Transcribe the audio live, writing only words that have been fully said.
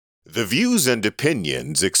The views and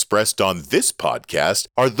opinions expressed on this podcast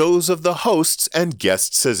are those of the hosts and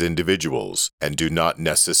guests as individuals, and do not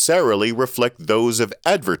necessarily reflect those of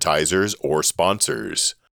advertisers or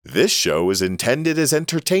sponsors. This show is intended as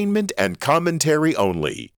entertainment and commentary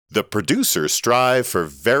only. The producers strive for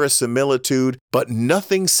verisimilitude, but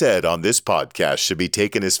nothing said on this podcast should be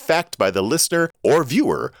taken as fact by the listener or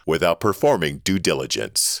viewer without performing due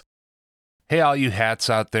diligence. Hey, all you hats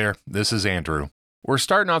out there, this is Andrew. We're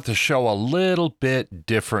starting off the show a little bit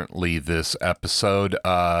differently this episode.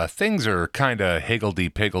 Things are kind of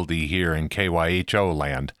higgledy-piggledy here in KYHO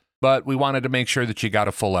land, but we wanted to make sure that you got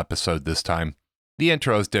a full episode this time. The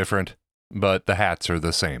intro's different, but the hats are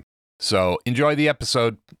the same. So enjoy the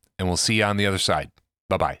episode, and we'll see you on the other side.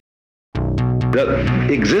 Bye-bye.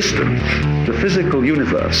 The existence, the physical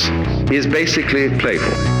universe, is basically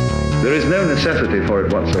playful. There is no necessity for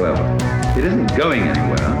it whatsoever. It isn't going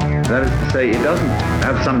anywhere. That is to say, it doesn't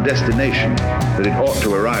have some destination that it ought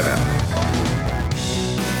to arrive at.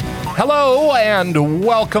 Hello, and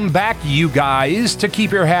welcome back, you guys, to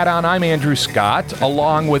Keep Your Hat On. I'm Andrew Scott,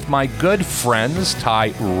 along with my good friends,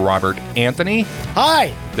 Ty Robert Anthony.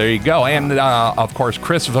 Hi. There you go. And, of course,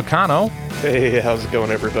 Chris Vicano. Hey, how's it going,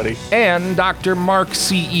 everybody? And Dr. Mark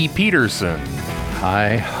C.E. Peterson.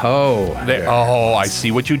 Hi-ho. Oh, I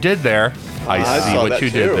see what you did there. I see what you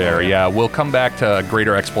did there. Yeah, we'll come back to a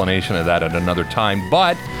greater explanation of that at another time.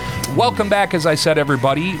 But welcome back, as I said,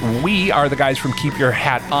 everybody. We are the guys from Keep Your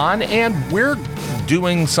Hat On, and we're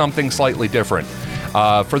doing something slightly different.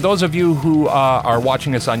 For those of you who are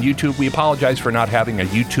watching us on YouTube, we apologize for not having a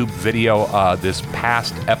YouTube video this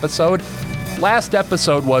past episode. Last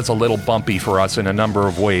episode was a little bumpy for us in a number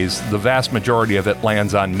of ways. The vast majority of it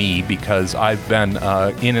lands on me because I've been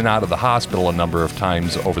in and out of the hospital a number of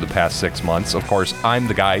times over the past 6 months. Of course, I'm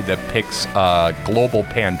the guy that picks a global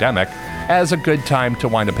pandemic as a good time to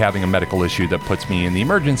wind up having a medical issue that puts me in the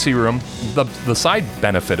emergency room. The side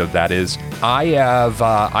benefit of that is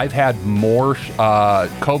I've had more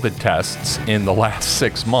COVID tests in the last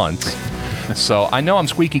 6 months. So I know I'm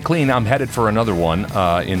squeaky clean. I'm headed for another one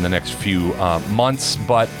in the next few months.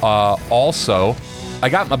 But also, I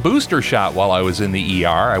got my booster shot while I was in the ER.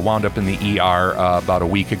 I wound up in the ER about a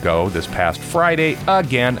week ago, this past Friday.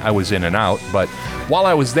 Again, I was in and out. But while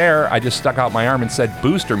I was there, I just stuck out my arm and said,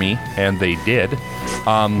 "Booster me," and they did.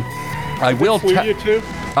 I will tell you too.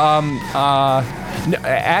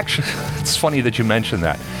 Actually, it's funny that you mentioned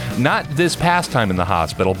that. Not this past time in the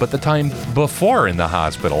hospital, but the time before in the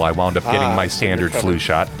hospital, I wound up getting my standard flu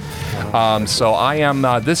shot. So I am.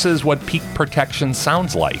 This is what peak protection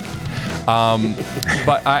sounds like.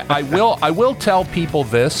 But I will tell people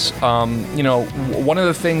this. One of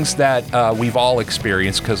the things that we've all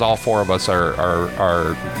experienced, because all four of us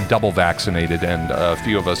are double vaccinated and a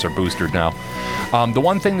few of us are boosted now. The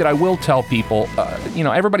one thing that I will tell people,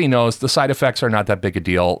 everybody knows the side effects are not that big a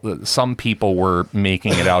deal. Some people were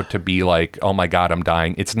making it out to be like, oh my God, I'm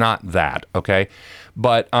dying. It's not that, okay?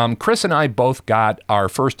 But Chris and I both got our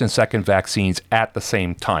first and second vaccines at the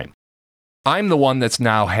same time. I'm the one that's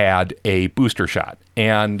now had a booster shot.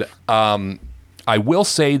 And I will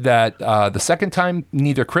say that the second time,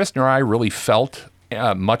 neither Chris nor I really felt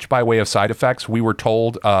much by way of side effects. We were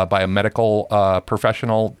told by a medical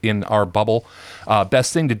professional in our bubble,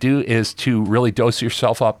 best thing to do is to really dose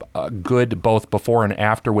yourself up good both before and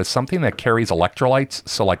after with something that carries electrolytes,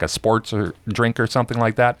 so like a sports or drink or something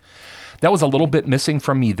like that. That was a little bit missing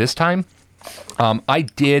from me this time. I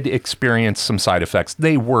did experience some side effects.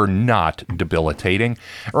 They were not debilitating.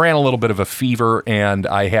 I ran a little bit of a fever and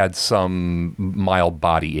I had some mild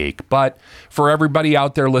body ache. But for everybody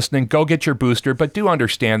out there listening, go get your booster. But do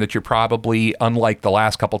understand that you're probably, unlike the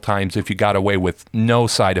last couple times, if you got away with no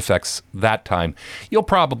side effects that time, you'll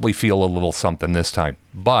probably feel a little something this time.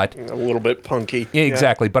 But a little bit punky.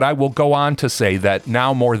 Exactly. Yeah. But I will go on to say that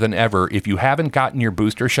now more than ever, if you haven't gotten your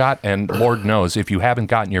booster shot, and Lord knows if you haven't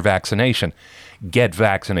gotten your vaccination, get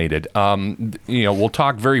vaccinated. We'll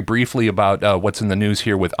talk very briefly about what's in the news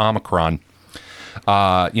here with Omicron.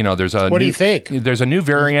 There's a what do you think? There's a new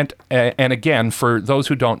variant, and again, for those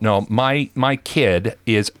who don't know, my kid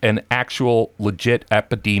is an actual legit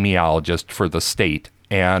epidemiologist for the state.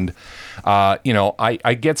 And,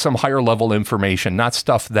 I get some higher level information, not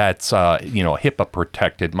stuff that's, HIPAA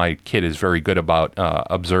protected. My kid is very good about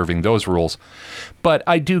observing those rules. But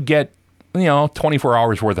I do get, 24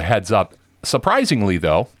 hours worth of heads up. Surprisingly,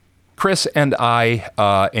 though, Chris and I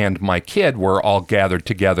and my kid were all gathered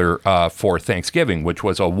together for Thanksgiving, which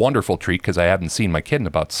was a wonderful treat because I haven't seen my kid in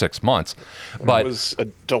about 6 months. But it was a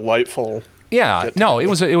delightful Yeah, no, it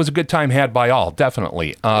was a good time had by all,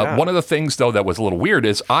 definitely. One of the things, though, that was a little weird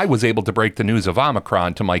is I was able to break the news of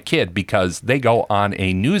Omicron to my kid because they go on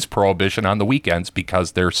a news prohibition on the weekends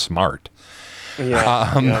because they're smart.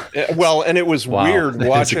 Yeah. Well, and it was weird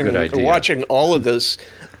watching all of this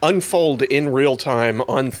unfold in real time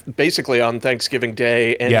basically on Thanksgiving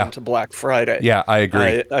Day and into Black Friday. Yeah, I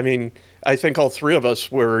agree. I mean, I think all three of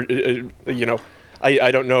us were,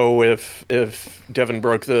 I don't know if Devin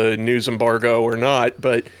broke the news embargo or not,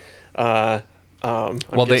 but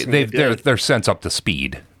they're sense up to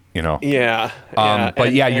speed. Yeah.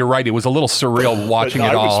 But you're right. It was a little surreal watching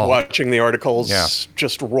it all. I was watching the articles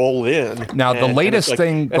just roll in. Now, the latest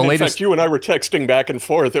thing... in fact, you and I were texting back and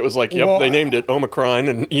forth. It was like, they named it Omicron.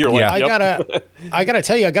 And you're like, yep. I gotta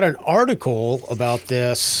tell you, I got an article about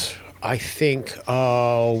this, I think,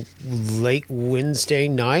 late Wednesday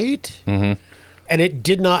night. Mm-hmm. And it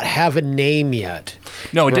did not have a name yet.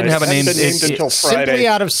 No, it didn't have a name. It's until Friday. Simply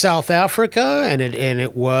out of South Africa, and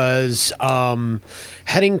it was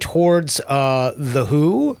heading towards the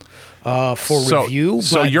WHO for review.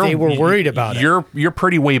 But they were worried about it. You're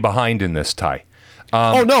pretty way behind in this, Ty.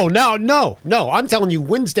 No. I'm telling you,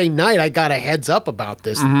 Wednesday night I got a heads up about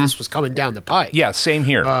this. Mm-hmm. This was coming down the pipe. Yeah, same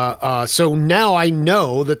here. So now I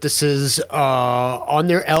know that this is on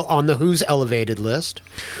the WHO's elevated list.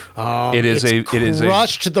 It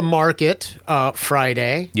crushed the market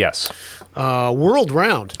Friday. Yes. World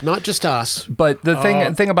round, not just us. But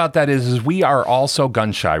the thing about that is we are all so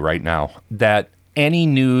gun shy right now that any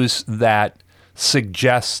news that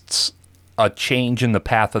suggests a change in the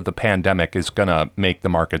path of the pandemic is going to make the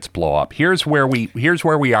markets blow up. Here's where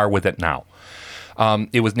we are with it now.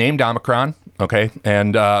 It was named Omicron, okay?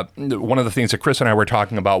 And one of the things that Chris and I were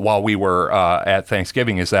talking about while we were at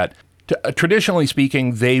Thanksgiving is that traditionally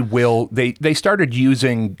speaking, they started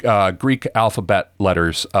using Greek alphabet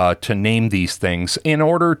letters to name these things in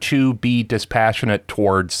order to be dispassionate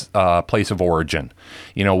towards place of origin.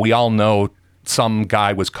 We all know some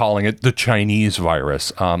guy was calling it the Chinese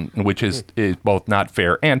virus, which is both not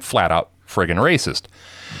fair and flat out friggin' racist.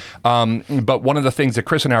 But one of the things that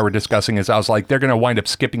Chris and I were discussing is I was like, they're going to wind up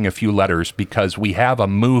skipping a few letters because we have a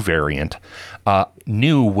mu variant.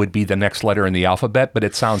 Nu would be the next letter in the alphabet, but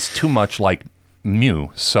it sounds too much like mu,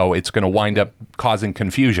 so it's going to wind up causing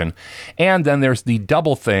confusion. And then there's the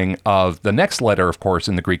double thing of the next letter, of course,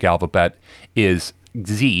 in the Greek alphabet is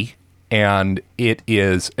Z. And it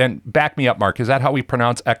is, and back me up, Mark, is that how we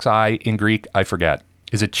pronounce XI in Greek? I forget.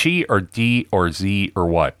 Is it chi or D or Z or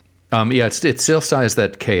what? It still has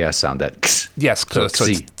that KS sound, that X. Yes, so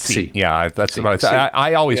C. Yeah, that's what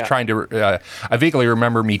I always trying to, I vaguely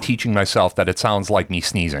remember me teaching myself that it sounds like me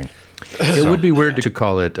sneezing. It would be weird to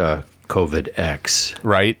call it COVID X.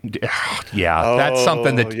 Right? Yeah, that's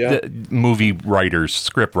something that the movie writers,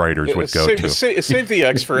 script writers would go to. Save the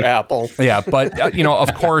X for Apple. Yeah, but,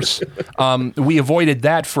 of course, we avoided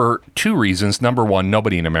that for two reasons. Number one,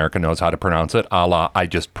 nobody in America knows how to pronounce it, a la I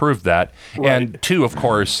just proved that. Right. And two, of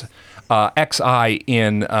course, XI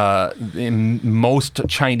in most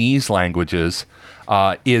Chinese languages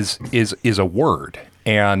is a word.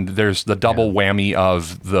 And there's the double whammy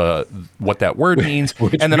of what that word means,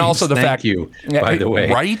 and then also the fact you, by the way,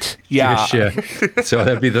 right? Yeah. So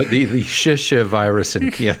that'd be the shisha virus,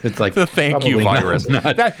 and it's like the thank you virus.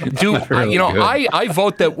 I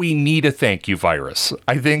vote that we need a thank you virus.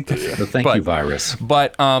 I think the thank you virus.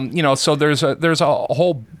 But so there's a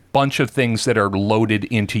whole bunch of things that are loaded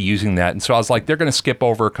into using that. And so I was like, they're going to skip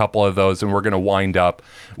over a couple of those and we're going to wind up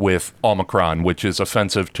with Omicron, which is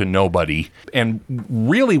offensive to nobody. And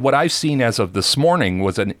really what I've seen as of this morning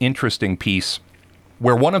was an interesting piece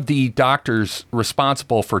where one of the doctors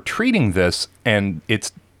responsible for treating this and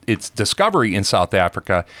its discovery in South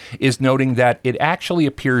Africa is noting that it actually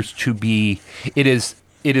appears to be, it is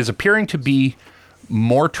appearing to be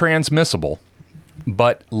more transmissible,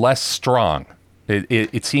 but less strong.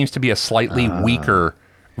 It seems to be a slightly weaker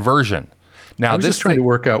version. Now, I was just trying to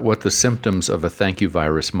work out what the symptoms of a thank you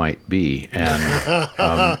virus might be, and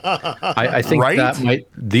I think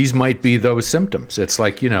these might be those symptoms. It's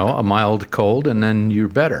like a mild cold, and then you're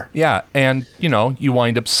better. Yeah, and you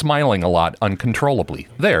wind up smiling a lot uncontrollably.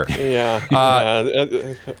 There. Yeah.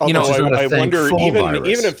 I wonder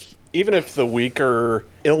even if the weaker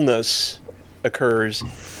illness occurs,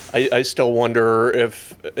 I still wonder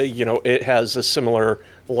if it has a similar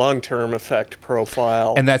long-term effect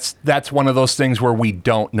profile. And that's one of those things where we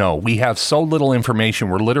don't know. We have so little information.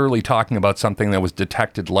 We're literally talking about something that was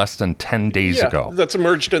detected less than 10 days ago. That's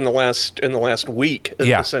emerged in the last week,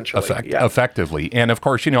 essentially. Effectively. And of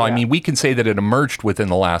course, I mean, we can say that it emerged within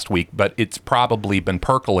the last week, but it's probably been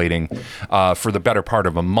percolating for the better part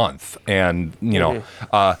of a month. And,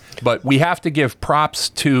 but we have to give props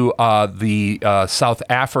to the South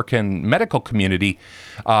African medical community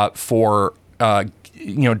for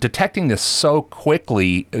detecting this so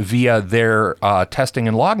quickly via their testing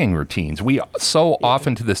and logging routines. We so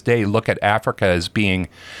often to this day look at Africa as being,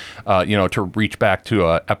 to reach back to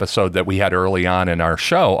an episode that we had early on in our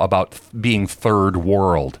show about being third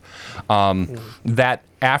world. That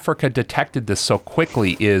Africa detected this so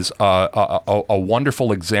quickly is a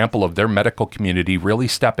wonderful example of their medical community really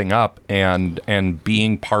stepping up and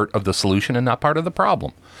being part of the solution and not part of the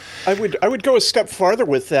problem. I would go a step farther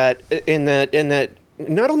with that in that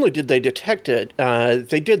not only did they detect it,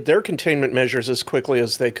 they did their containment measures as quickly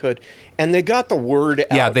as they could, and they got the word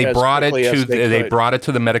out. Yeah, they brought it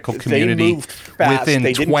to the medical community. They moved fast. Within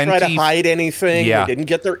they didn't try to hide anything. Yeah. They didn't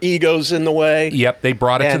get their egos in the way. Yep, they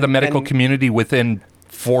brought it to the medical community within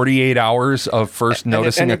 48 hours of first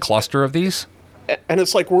noticing a cluster of these. And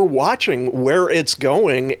it's like we're watching where it's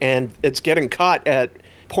going, and it's getting caught at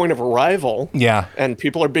point of arrival. Yeah. And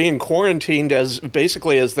people are being quarantined as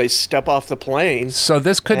they step off the plane. So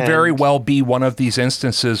this could very well be one of these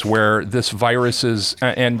instances where this virus is,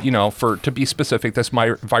 and to be specific, this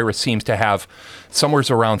virus seems to have somewhere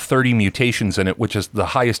around 30 mutations in it, which is the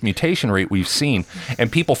highest mutation rate we've seen. And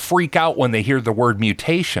people freak out when they hear the word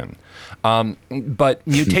mutation. But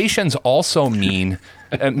mutations also mean,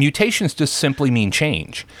 mutations just simply mean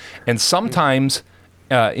change. And sometimes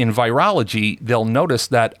in virology, they'll notice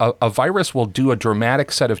that a virus will do a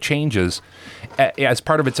dramatic set of changes as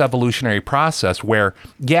part of its evolutionary process where,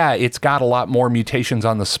 it's got a lot more mutations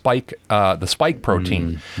on the spike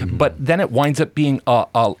protein, but then it winds up being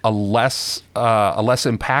a less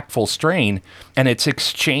impactful strain, and it's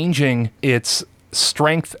exchanging its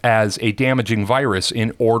strength as a damaging virus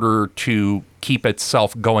in order to keep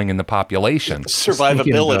itself going in the population.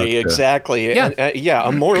 Survivability, exactly. Yeah.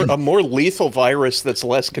 A more lethal virus that's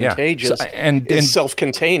less contagious and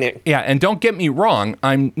self-containing. Yeah, and don't get me wrong,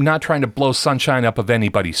 I'm not trying to blow sunshine up of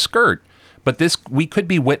anybody's skirt, but we could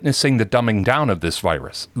be witnessing the dumbing down of this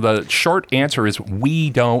virus. The short answer is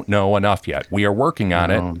we don't know enough yet. We are working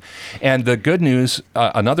on it. And the good news,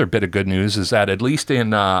 another bit of good news, is that at least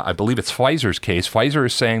in, I believe it's Pfizer's case, Pfizer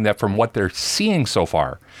is saying that from what they're seeing so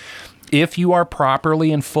far, if you are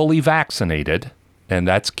properly and fully vaccinated, and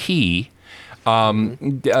that's key,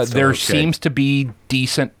 there seems to be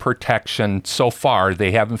decent protection so far.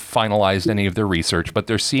 They haven't finalized any of their research, but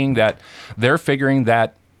they're figuring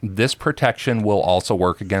that this protection will also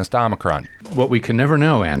work against Omicron. What we can never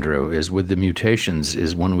know, Andrew, is with the mutations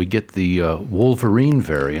is when we get the Wolverine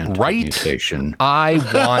variant mutation. I'm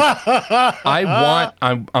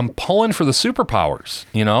pulling for the superpowers,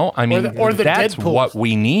 I mean, or the that's Deadpool. what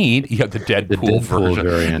we need. Yeah, the Deadpool version.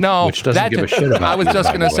 Variant, no, which doesn't give a shit about I was just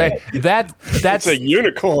going to say that's a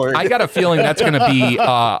unicorn. I got a feeling that's going to be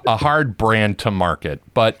a hard brand to market.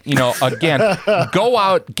 But, again, go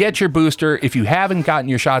out, get your booster. If you haven't gotten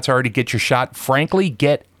your shots already, get your shot. Frankly,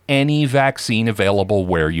 get any vaccine available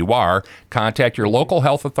where you are. Contact your local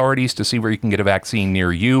health authorities to see where you can get a vaccine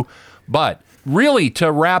near you. But really,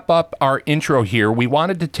 to wrap up our intro here, we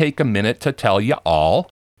wanted to take a minute to tell you all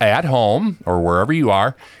at home or wherever you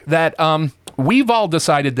are that we've all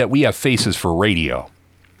decided that we have faces for radio.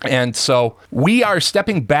 And so we are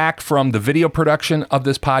stepping back from the video production of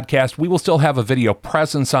this podcast. We will still have a video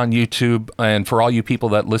presence on YouTube. And for all you people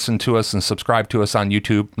that listen to us and subscribe to us on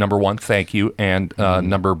YouTube, number one, thank you. And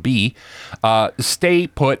number B, stay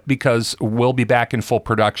put because we'll be back in full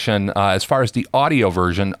production as far as the audio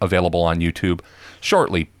version available on YouTube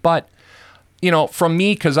shortly. But from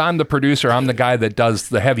me, because I'm the producer, I'm the guy that does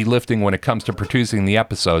the heavy lifting when it comes to producing the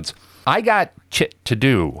episodes. I got shit to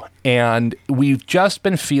do, and we've just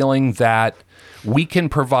been feeling that we can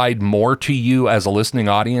provide more to you as a listening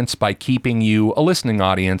audience by keeping you a listening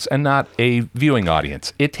audience and not a viewing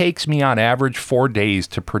audience. It takes me on average 4 days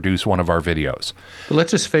to produce one of our videos. But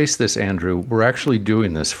let's just face this, Andrew. We're actually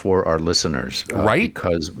doing this for our listeners. Right?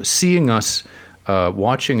 Because seeing us,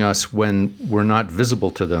 watching us when we're not visible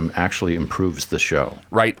to them actually improves the show.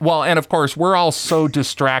 Right. Well, and of course, we're all so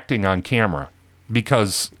distracting on camera.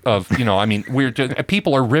 because of, I mean,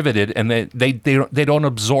 people are riveted, and they don't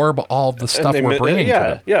absorb all the stuff we're bringing to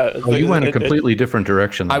them. Yeah. Oh, you went a completely different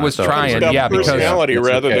direction. I was trying, because personality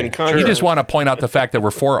rather than content. You just want to point out the fact that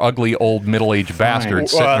we're 4 ugly old middle-aged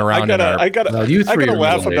bastards sitting around. I gotta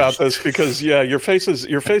laugh about this because your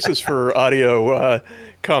faces for audio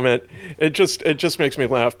comment. It just makes me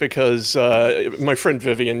laugh because my friend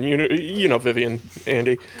Vivian, you know Vivian,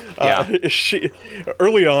 Andy. She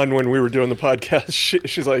early on when we were doing the podcast,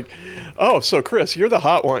 she's like, "Oh, so Chris, you're the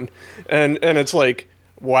hot one," and it's like,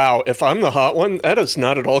 wow, if I'm the hot one, that is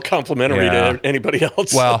not at all complimentary to anybody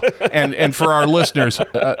else. Well, and for our listeners,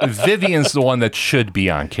 Vivian's the one that should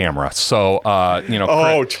be on camera. So,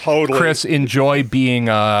 totally. Chris, enjoy being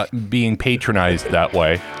patronized that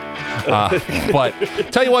way. But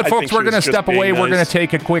tell you what, folks, we're going to step away. Nice. We're going to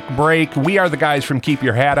take a quick break. We are the guys from Keep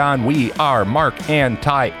Your Hat On. We are Mark and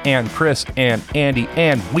Ty and Chris and Andy,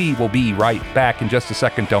 and we will be right back in just a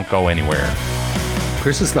second. Don't go anywhere.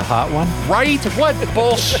 Chris is the hot one? Right? What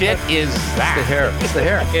bullshit is that? It's the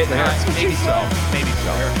hair. Maybe so. Maybe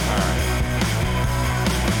so. All right.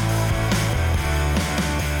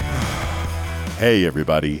 Hey,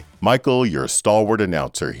 everybody. Michael, your stalwart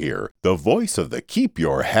announcer here, the voice of the Keep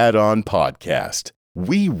Your Hat On podcast.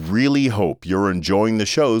 We really hope you're enjoying the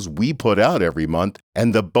shows we put out every month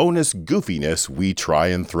and the bonus goofiness we try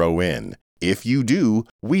and throw in. If you do,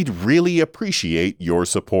 we'd really appreciate your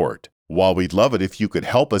support. While we'd love it if you could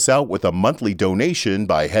help us out with a monthly donation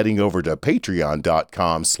by heading over to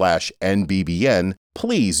patreon.com/NBBN,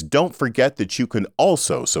 please don't forget that you can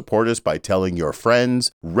also support us by telling your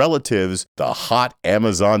friends, relatives, the hot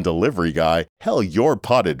Amazon delivery guy, hell, your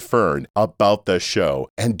potted fern, about the show,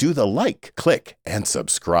 and do the like, click, and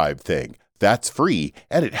subscribe thing. That's free,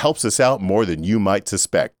 and it helps us out more than you might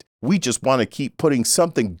suspect. We just want to keep putting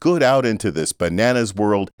something good out into this bananas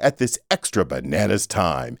world at this extra bananas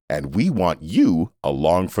time, and we want you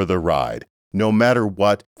along for the ride. No matter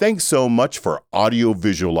what, thanks so much for audio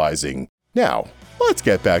visualizing. Now, let's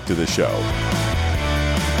get back to the show.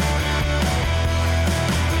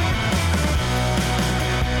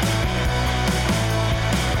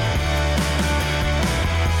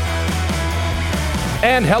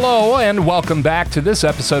 And hello, and welcome back to this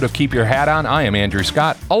episode of Keep Your Hat On. I am Andrew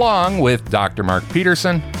Scott, along with Dr. Mark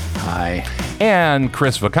Peterson. Hi. And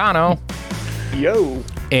Chris Vicano. Yo.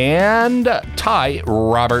 And Ty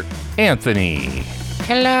Robert Anthony.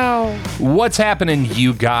 Hello. What's happening,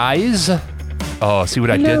 you guys? Oh, see what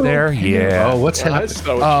I did there? Yeah. Oh, what's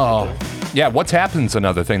happening? Yeah, what's happened's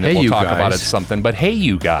another thing that we'll talk about at something. But hey,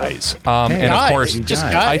 you guys, and of course,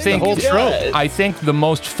 I think the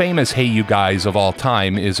most famous "Hey, you guys" of all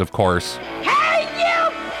time is, of course, "Hey,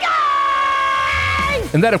 you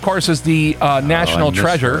guys," and that, of course, is the national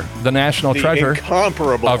treasure,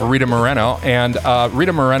 incomparable of Rita Moreno. And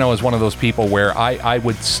Rita Moreno is one of those people where I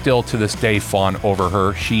would still to this day fawn over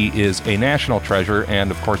her. She is a national treasure, and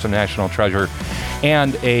of course, a national treasure,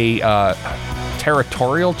 and a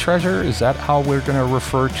territorial treasure. Is that how we're going to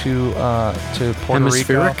refer to Puerto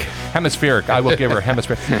Rico? Hemispheric. I will give her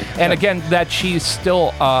hemispheric. And again, that she's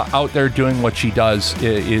still out there doing what she does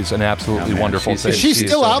is an absolutely wonderful thing. Is she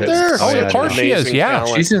still out there? Oh, of course she is. Yeah,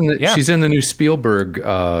 she's in the new Spielberg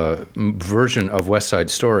version of West Side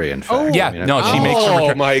Story. In fact, she makes.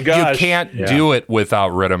 Oh my gosh! You can't do it without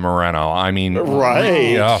Rita Moreno. I mean,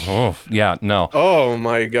 right? No. Oh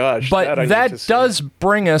my gosh! But that does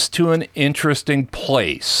bring us to an interesting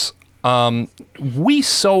place. We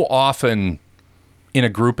so often, in a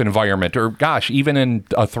group environment, or gosh, even in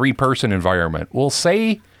a 3-person environment, we'll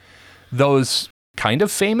say those kind of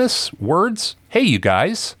famous words. Hey, you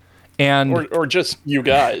guys, and or just you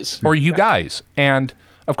guys, or you guys, and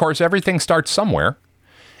of course everything starts somewhere.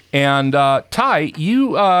 And Ty,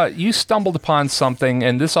 you stumbled upon something,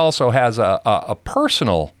 and this also has a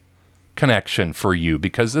personal connection for you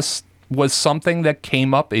because this was something that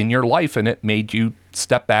came up in your life, and it made you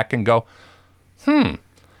step back and go, and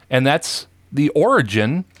that's the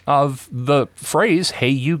origin of the phrase, "Hey,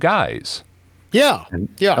 you guys." Yeah.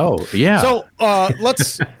 Oh, yeah. So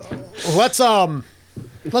let's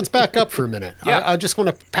back up for a minute. Yeah. I just want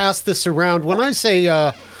to pass this around. When I say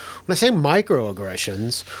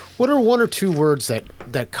microaggressions, what are 1 or 2 words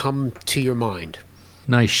that come to your mind?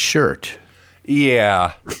 Nice shirt.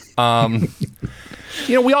 Yeah.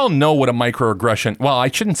 We all know what a microaggression. Well,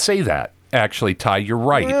 I shouldn't say that. actually, Ty. You're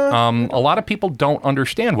right. A lot of people don't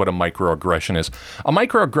understand what a microaggression is. A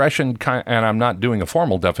microaggression, and I'm not doing a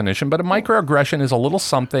formal definition, but a microaggression is a little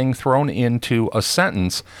something thrown into a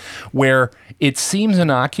sentence where it seems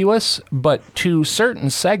innocuous, but to certain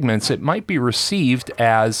segments, it might be received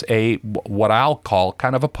as what I'll call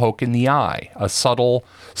kind of a poke in the eye, a subtle,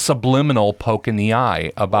 subliminal poke in the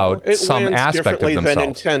eye about some aspect of themselves. Than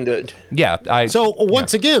intended. Yeah. So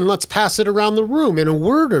once again, let's pass it around the room in a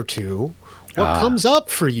word or two. What comes up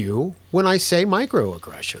for you when I say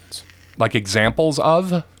microaggressions? Like examples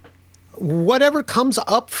of? Whatever comes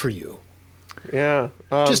up for you. Yeah.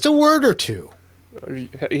 Just a word or two.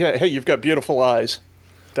 Yeah. Hey, you've got beautiful eyes.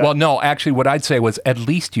 Well, no, actually, what I'd say was at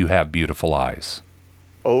least you have beautiful eyes.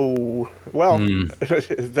 Oh, well,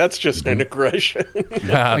 that's just an aggression.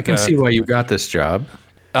 I can see why you got this job.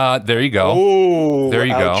 There you go. Oh, there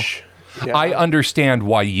you ouch. go. Yeah. I understand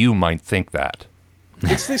why you might think that.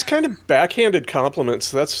 It's these kind of backhanded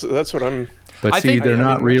compliments. That's what I'm. But I see, think- they're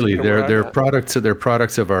not really. where I'm They're at. products. They're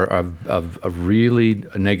products of really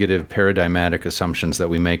negative paradigmatic assumptions that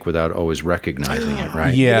we make without always recognizing it.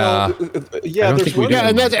 Right? Yeah. Yeah, I don't there's think we one. do. Yeah,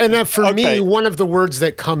 and that for Okay. me, one of the words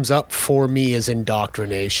that comes up for me is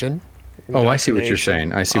indoctrination. Oh, I see what you're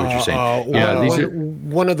saying. I see what you're saying. Yeah, these are.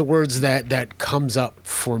 One of the words that comes up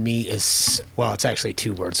for me is, well, it's actually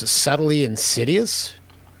two words: it's subtly insidious.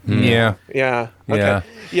 Yeah. Yeah. Okay. Yeah.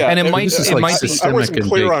 Yeah. And it might- This is it like might be- I systemic wasn't and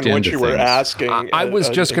clear on baked what into you were things. asking. I was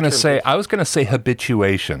just in going to terms say, of I was going to say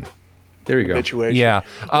habituation. There you go. habituation. Yeah.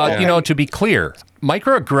 To be clear,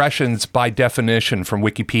 microaggressions, by definition from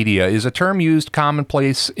Wikipedia, is a term used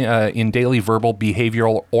commonplace in daily verbal,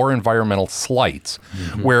 behavioral, or environmental slights,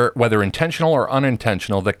 where whether intentional or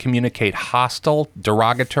unintentional, that communicate hostile,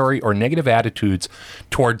 derogatory, or negative attitudes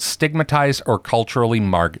towards stigmatized or culturally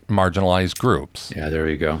marginalized groups. Yeah, there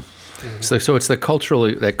you go. So it's the cultural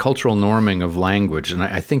norming of language, and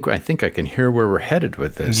I think I can hear where we're headed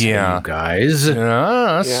with this. Yeah. you guys.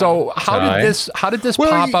 So how Ty? did this Well,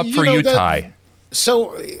 pop up you for know, you, that- Ty?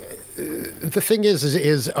 So the thing is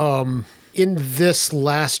in this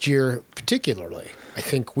last year particularly, I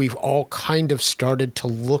think we've all kind of started to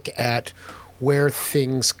look at where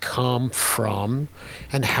things come from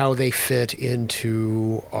and how they fit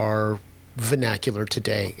into our vernacular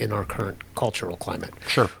today in our current cultural climate.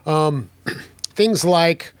 Sure. Things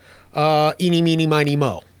like eeny, meeny, miny,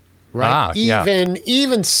 mo. Right. Yeah.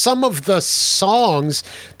 Even some of the songs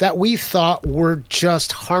that we thought were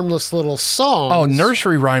just harmless little songs. Oh,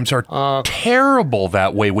 nursery rhymes are terrible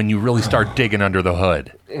that way when you really start digging under the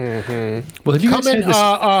hood, Well, have you guys coming,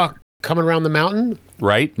 had this? coming around the mountain.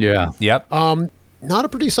 right? Yeah. Yep. Not a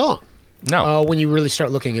pretty song. No. When you really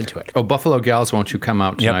start looking into it. Oh, Buffalo Gals, Won't You Come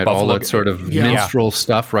Out Yep, Tonight? All Buffalo- that sort of Yeah. minstrel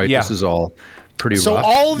stuff, right? Yeah. This is all pretty So rough.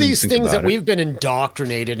 all when you these think things that about it. we've been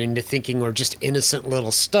indoctrinated into thinking are just innocent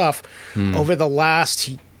little stuff over the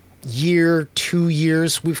last year, 2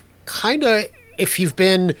 years, we've kind of, if you've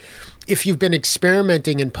been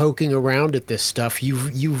experimenting and poking around at this stuff,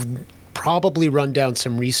 you've probably run down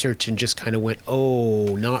some research and just kind of went,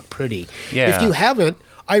 oh, not pretty. Yeah. If you haven't,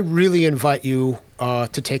 I really invite you to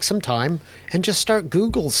take some time and just start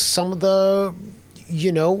Google some of the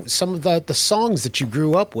songs that you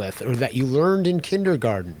grew up with or that you learned in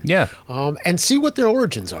kindergarten. Yeah. And see what their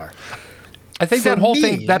origins are. I think For that whole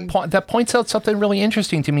thing me- that points out something really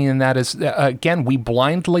interesting to me, and that is again, we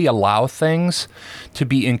blindly allow things to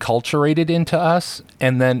be enculturated into us,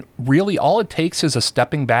 and then really all it takes is a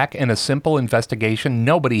stepping back and a simple investigation.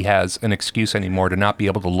 Nobody has an excuse anymore to not be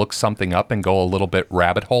able to look something up and go a little bit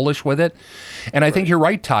rabbit hole-ish with it. And I think you're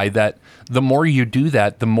right, Ty, that the more you do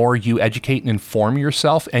that, the more you educate and inform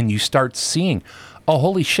yourself, and you start seeing, oh,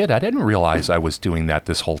 holy shit, I didn't realize I was doing that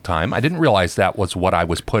this whole time. I didn't realize that was what I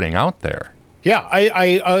was putting out there. Yeah,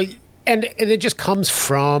 and it just comes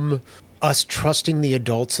from us trusting the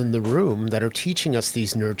adults in the room that are teaching us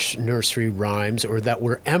these nursery rhymes, or that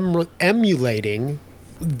we're emulating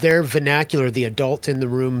their vernacular, the adult in the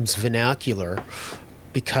room's vernacular,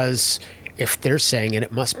 because if they're saying it,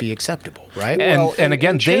 it must be acceptable, right? And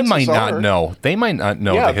again, they chances might not are- know. They might not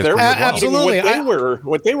know Yeah, the they're history. repeating Absolutely.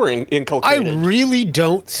 what they were I inculcated. really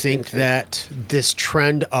don't think that this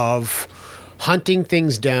trend of hunting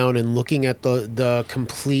things down and looking at the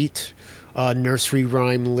complete nursery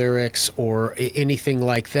rhyme lyrics or anything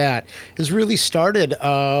like that has really started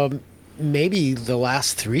maybe the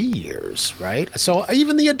last 3 years, right? So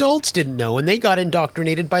even the adults didn't know, and they got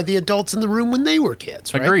indoctrinated by the adults in the room when they were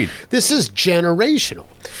kids, right? Agreed. This is generational.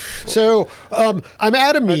 So I'm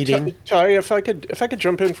at a meeting. Ty, if I could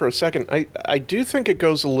jump in for a second, I do think it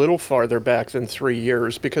goes a little farther back than 3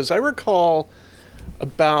 years, because I recall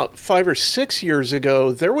about 5 or 6 years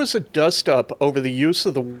ago, there was a dust-up over the use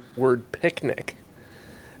of the word picnic.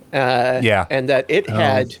 And that it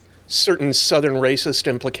had certain Southern racist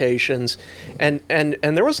implications, and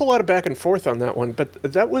there was a lot of back and forth on that one. But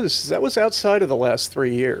that was outside of the last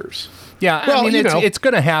 3 years. Yeah, Well, I mean, it's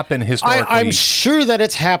going to happen historically. I'm sure that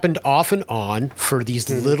it's happened off and on for these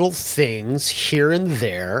little things here and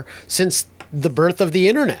there since the birth of the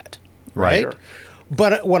internet, right? Sure.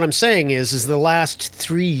 But what I'm saying is the last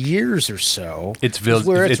 3 years or so, its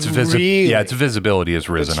really, visibility has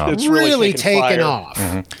risen up. It's really taken taken fire.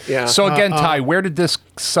 off. Yeah. So again, Ty, where did this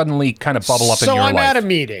suddenly kind of bubble up in So your I'm life? at a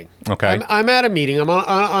meeting. Okay. I'm at a meeting. I'm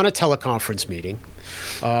on a teleconference meeting.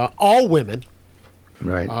 All women.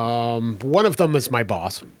 Right. One of them is my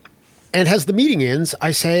boss. And as the meeting ends,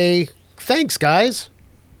 I say, thanks, guys.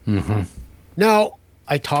 Mm-hmm. Now,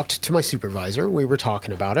 I talked to my supervisor. We were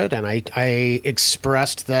talking about it, and I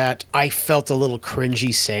expressed that I felt a little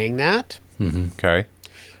cringy saying that. Okay.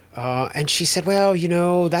 And she said,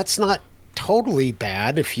 well, that's not totally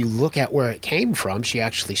bad if you look at where it came from. She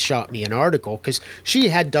actually shot me an article because she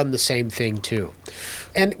had done the same thing too.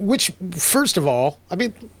 And which, first of all, I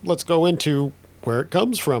mean, let's go into where it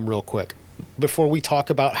comes from real quick before we talk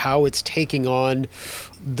about how it's taking on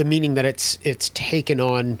the meaning that it's taken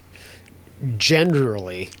on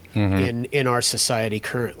generally in our society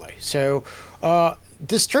currently. So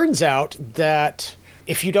this turns out that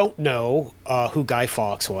if you don't know who Guy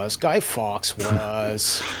Fawkes was a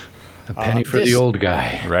penny for the old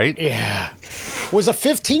guy. Right? Yeah. Was a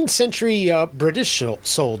 15th century British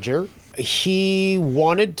soldier. He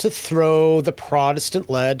wanted to throw the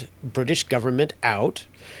Protestant-led British government out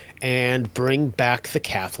and bring back the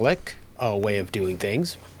Catholic way of doing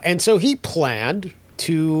things. And so he planned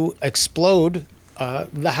to explode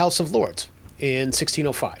the House of Lords in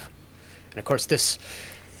 1605. And of course,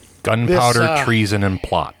 Gunpowder, treason, and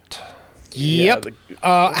plot. Yep.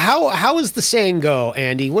 How does the saying go,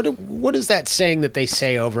 Andy? What is that saying that they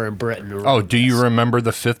say over in Britain? Oh, do you remember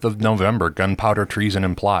the 5th of November, Gunpowder, Treason,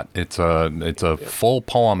 and Plot? It's a full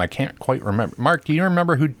poem. I can't quite remember. Mark, do you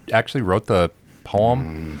remember who actually wrote the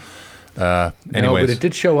poem? No, but it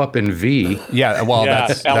did show up in V. Yeah, well,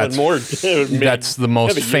 Alan Moore. That's the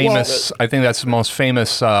most famous. I think that's the most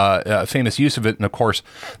famous famous use of it. And of course,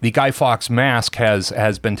 the Guy Fawkes mask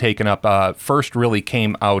has been taken up. First, really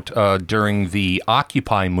came out during the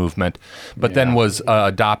Occupy movement, but then was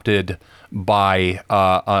adopted by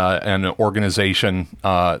an organization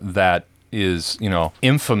that is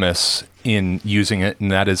infamous in using it,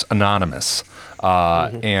 and that is Anonymous.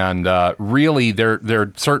 And really,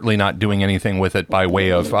 they're certainly not doing anything with it by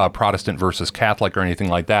way of Protestant versus Catholic or anything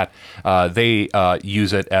like that. They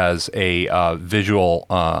use it as a visual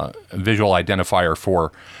identifier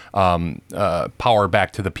for power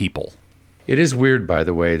back to the people. It is weird, by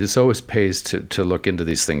the way. This always pays to look into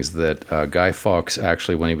these things. That Guy Fawkes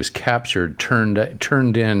actually, when he was captured,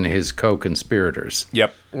 turned in his co-conspirators.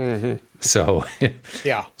 Yep. Mm-hmm. So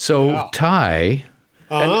Yeah. So Ty.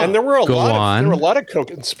 And there were a Go on. lot of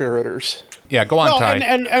co-conspirators. Yeah, go on, Ty.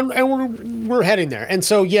 And we're heading there. And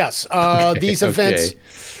so yes, these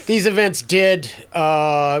events did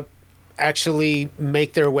actually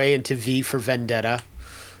make their way into V for Vendetta.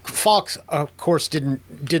 Fawkes, of course,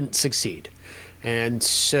 didn't succeed, and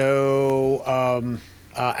so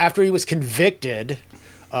after he was convicted,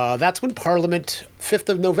 that's when Parliament 5th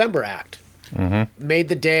of November Act made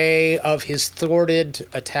the day of his thwarted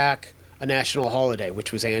attack a national holiday,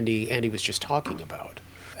 which was Andy was just talking about.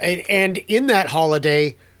 And in that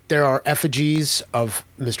holiday, there are effigies of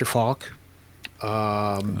Mr. Falk.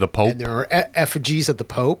 The Pope. And there are effigies of the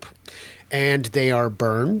Pope, and they are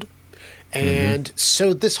burned. And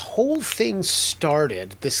so this whole thing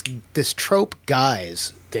started, this trope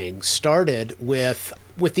guys thing started with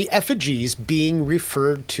the effigies being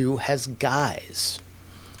referred to as guys.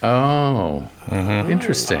 Oh,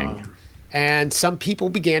 interesting. And some people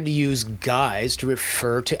began to use guys to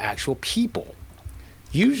refer to actual people.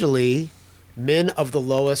 Usually men of the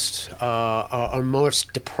lowest or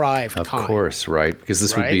most deprived Of kind. course, right? Because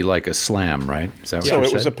this would be like a slam, right? Is that what So you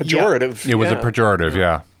it was a said? pejorative. It was a pejorative,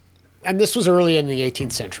 yeah. And this was early in the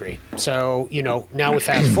 18th century. So, now we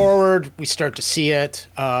fast forward, we start to see it.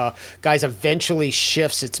 Guys eventually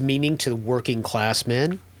shifts its meaning to working class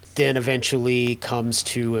men, then eventually comes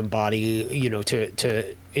to embody,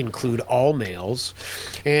 to include all males.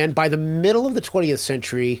 And by the middle of the 20th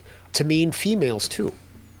century, to mean females too.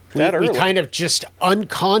 We kind of just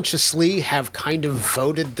unconsciously have kind of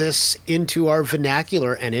voted this into our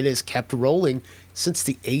vernacular, and it has kept rolling since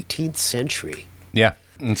the 18th century. Yeah.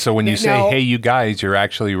 And so when you say, hey, you guys, you're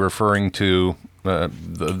actually referring to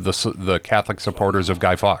the Catholic supporters of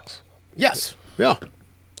Guy Fawkes. Yes. Yeah.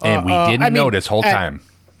 And we didn't know this whole time.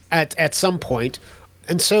 At some point.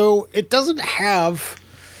 And so it doesn't have...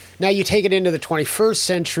 Now you take it into the 21st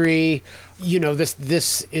century,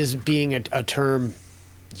 this is being a term,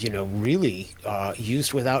 really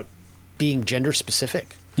used without being gender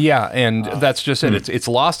specific. Yeah, and that's just it. It's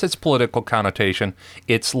lost its political connotation.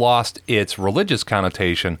 It's lost its religious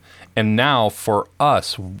connotation. And now for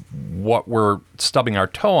us, what we're stubbing our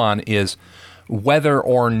toe on is whether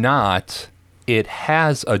or not it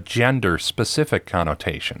has a gender specific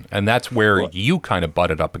connotation. And that's where you kind of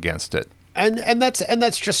butted up against it. And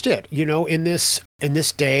that's just it. In this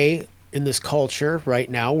day, in this culture right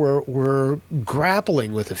now, we're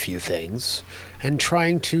grappling with a few things and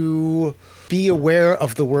trying to be aware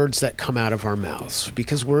of the words that come out of our mouths,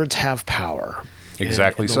 because words have power.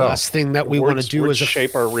 Exactly. And the last thing that we want to do is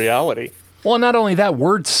shape our reality. Well, not only that,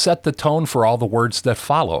 words set the tone for all the words that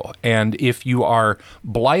follow. And if you are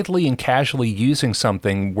blithely and casually using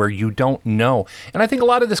something where you don't know, and I think a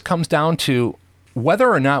lot of this comes down to whether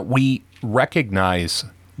or not we recognize,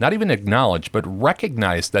 not even acknowledge, but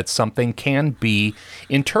recognize that something can be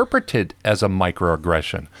interpreted as a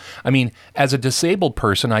microaggression. I mean, as a disabled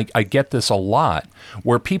person, I get this a lot,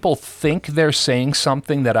 where people think they're saying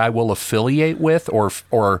something that I will affiliate with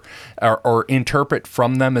or interpret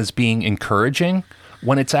from them as being encouraging,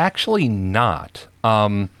 when it's actually not.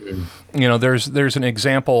 There's an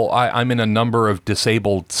example. I'm in a number of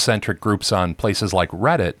disabled-centric groups on places like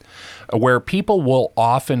Reddit, where people will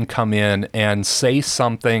often come in and say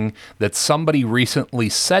something that somebody recently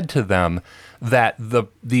said to them that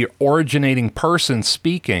the originating person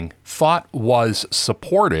speaking thought was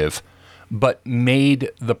supportive, but made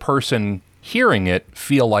the person hearing it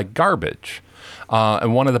feel like garbage.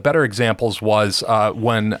 And one of the better examples was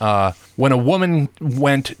when a woman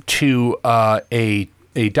went to a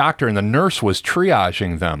doctor and the nurse was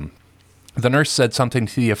triaging them. The nurse said something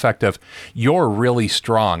to the effect of, "You're really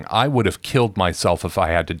strong. I would have killed myself if I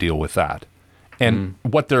had to deal with that." And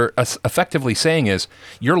what they're effectively saying is,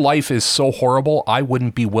 your life is so horrible, I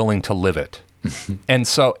wouldn't be willing to live it. And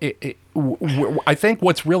so I think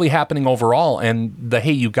what's really happening overall, and the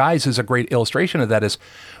Hey You Guys is a great illustration of that, is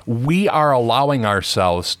we are allowing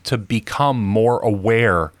ourselves to become more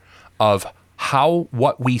aware of how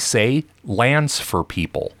what we say lands for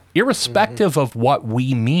people, irrespective of what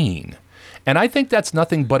we mean. And I think that's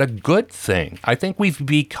nothing but a good thing. I think we've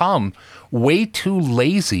become way too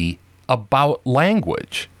lazy about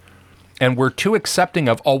language. And we're too accepting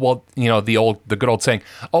of, the good old saying,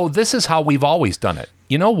 "Oh, this is how we've always done it."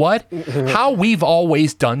 You know what? How we've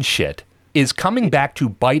always done shit is coming back to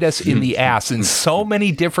bite us in the ass in so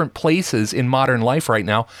many different places in modern life right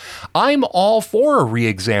now. I'm all for a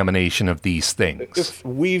reexamination of these things.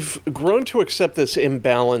 We've grown to accept this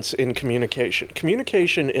imbalance in communication.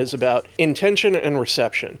 Communication is about intention and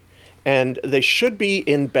reception, and they should be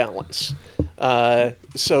in balance.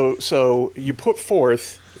 So you put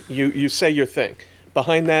forth, you say your thing.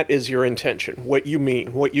 Behind that is your intention, what you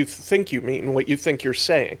mean, what you think you mean, what you think you're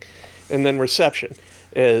saying. And then reception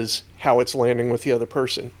is how it's landing with the other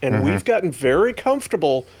person. And we've gotten very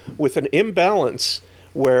comfortable with an imbalance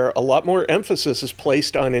where a lot more emphasis is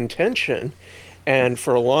placed on intention. And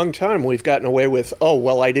for a long time, we've gotten away with, "Oh,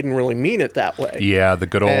 well, I didn't really mean it that way." Yeah, the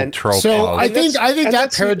good old trope. So I think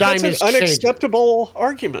that paradigm is an unacceptable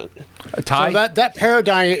argument. Ty? So that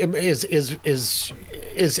paradigm is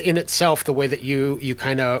in itself, the way that you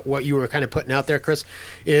kind of, what you were kind of putting out there, Chris,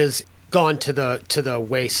 is gone to the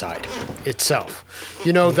wayside itself.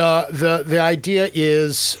 The idea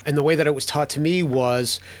is, and the way that it was taught to me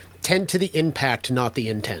was, tend to the impact, not the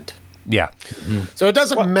intent. Yeah. So it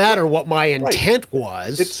doesn't matter what my intent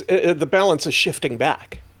was. It's the balance is shifting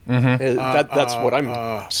back. That's what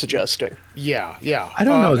I'm suggesting. Yeah. I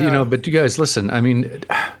don't know, but you guys, listen, I mean,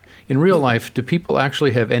 in real life, do people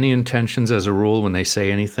actually have any intentions as a rule when they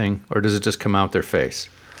say anything, or does it just come out their face?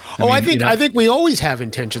 I think we always have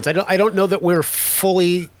intentions. I don't know that we're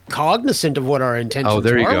fully cognizant of what our intentions are. Oh,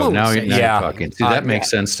 there you go. Now you're talking. See, that makes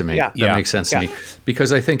sense to me. Yeah. That makes sense to me.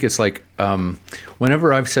 Because I think it's like,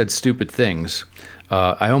 whenever I've said stupid things,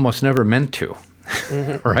 I almost never meant to.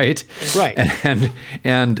 Right. And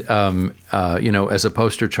as a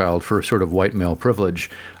poster child for sort of white male privilege,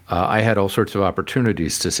 I had all sorts of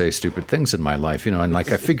opportunities to say stupid things in my life, and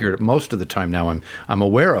like I figure most of the time now I'm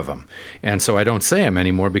aware of them, and so I don't say them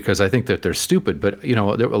anymore because I think that they're stupid. But a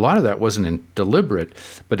lot of that wasn't deliberate,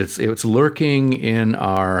 but it's lurking in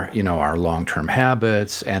our our long-term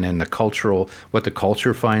habits and in what the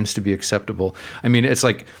culture finds to be acceptable. I mean, it's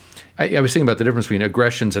like, I was thinking about the difference between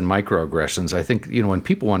aggressions and microaggressions. I think, when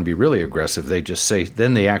people want to be really aggressive, they just say,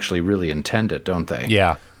 then they actually really intend it, don't they?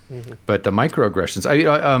 Yeah. But the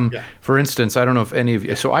microaggressions, for instance, I don't know if any of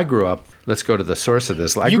you, so I grew up, let's go to the source of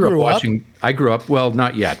this. I grew up, well,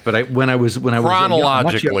 not yet, but when I was a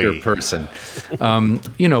much younger person,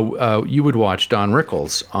 you would watch Don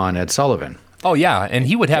Rickles on Ed Sullivan. Oh, yeah. And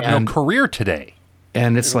he would have no career today.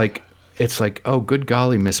 And it's like, oh, good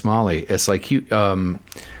golly, Miss Molly. It's like,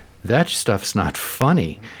 that stuff's not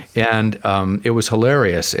funny. And it was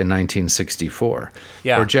hilarious in 1964.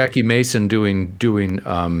 Yeah. Or Jackie Mason doing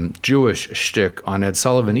Jewish shtick on Ed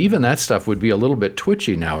Sullivan. Even that stuff would be a little bit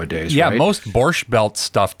twitchy nowadays, yeah, right? most Borscht Belt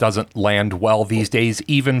stuff doesn't land well these days,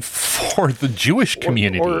 even for the Jewish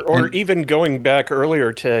community. Or even going back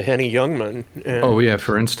earlier to Henny Youngman. Oh, yeah,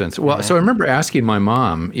 for instance. Well, so I remember asking my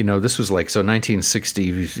mom, this was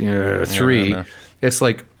 1963. It's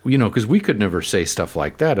like, because we could never say stuff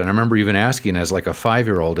like that. And I remember even asking as like a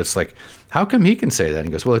 5-year-old, it's like, how come he can say that? And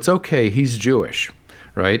he goes, well, it's okay. He's Jewish,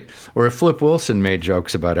 right? Or if Flip Wilson made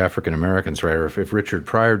jokes about African Americans, right? Or if Richard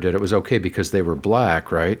Pryor did, it was okay because they were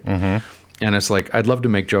black, right? Mm-hmm. And it's like, I'd love to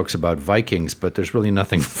make jokes about Vikings, but there's really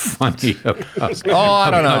nothing funny about I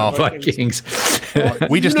don't know. Vikings.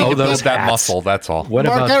 We just need to build that muscle, that's all. What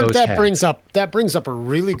Mark, about those hats? brings up a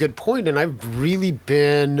really good point, and I've really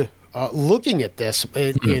been looking at this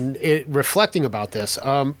in reflecting about this.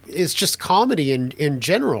 Is just comedy in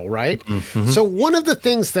general, right? Mm-hmm. So one of the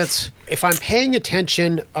things that's, if I'm paying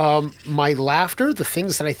attention, my laughter, the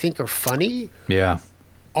things that I think are funny,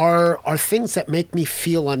 are things that make me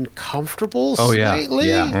feel uncomfortable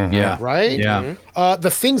slightly. Right? Yeah. The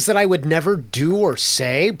things that I would never do or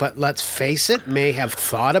say, but let's face it, may have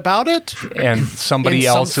thought about it. And somebody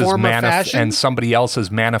else is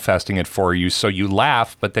manifesting it for you. So you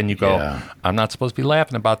laugh, but then you go, I'm not supposed to be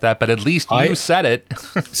laughing about that, but at least you said it.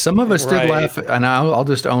 Some of us did laugh, and I'll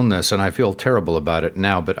just own this, and I feel terrible about it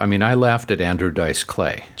now, but I mean, I laughed at Andrew Dice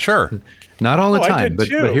Clay. Sure. Not all the time, but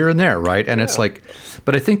here and there, right? And it's like,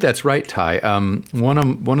 but I think that's right, Ty. One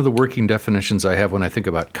of the working definitions I have when I think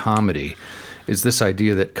about comedy is this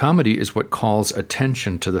idea that comedy is what calls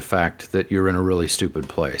attention to the fact that you're in a really stupid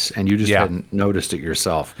place, and you just hadn't noticed it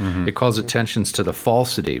yourself. Mm-hmm. It calls attention to the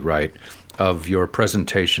falsity, right, of your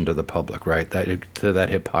presentation to the public, right? That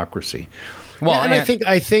hypocrisy. Well, and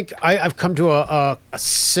I think I've come to a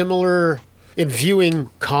similar. In viewing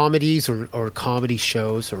comedies or comedy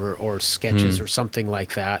shows or sketches or something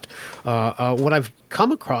like that, what I've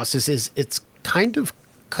come across is it's kind of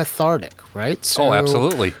cathartic, right? So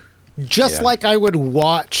absolutely. Just like I would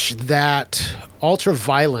watch that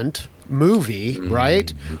ultra-violent movie,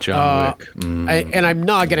 right? John Wick. And I'm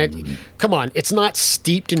not gonna come on. It's not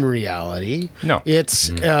steeped in reality. No, it's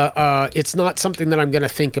not something that I'm gonna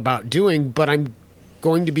think about doing, but I'm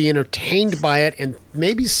going to be entertained by it, and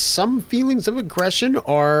maybe some feelings of aggression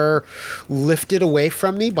are lifted away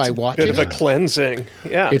from me by watching. Bit of a cleansing.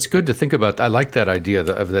 Yeah, it's good to think about. I like that idea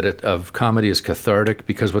of comedy as cathartic,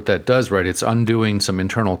 because what that does, right? It's undoing some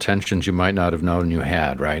internal tensions you might not have known you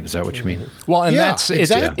had. Right? Is that what you mean? Well, and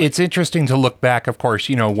it's interesting to look back. Of course,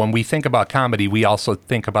 when we think about comedy, we also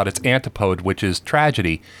think about its antipode, which is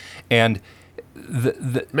tragedy, and.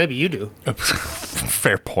 Maybe you do.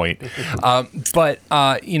 Fair point. But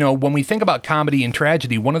when we think about comedy and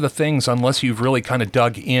tragedy, one of the things, unless you've really kind of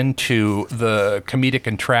dug into the comedic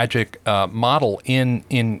and tragic model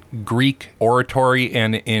in Greek oratory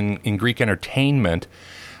and in Greek entertainment,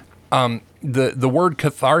 the word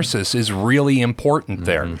catharsis is really important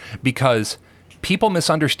there, because people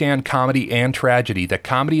misunderstand comedy and tragedy, that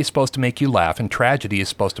comedy is supposed to make you laugh and tragedy is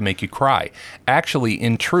supposed to make you cry. Actually,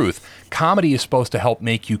 in truth, comedy is supposed to help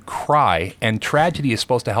make you cry and tragedy is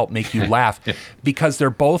supposed to help make you laugh, because they're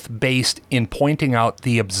both based in pointing out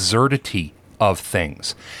the absurdity of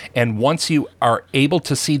things. And once you are able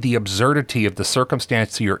to see the absurdity of the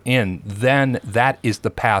circumstance you're in, then that is the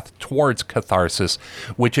path towards catharsis,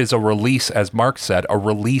 which is a release, as Mark said, a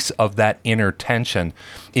release of that inner tension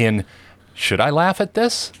in, should I laugh at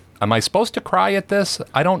this? Am I supposed to cry at this?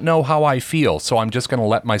 I don't know how I feel, so I'm just going to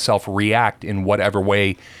let myself react in whatever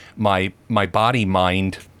way my body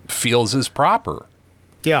mind feels is proper.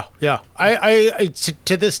 Yeah. I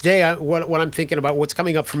to this day, what I'm thinking about, what's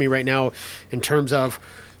coming up for me right now, in terms of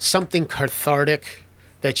something cathartic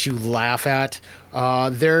that you laugh at.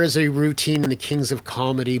 There is a routine in the Kings of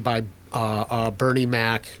Comedy by Bernie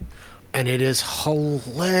Mac. And it is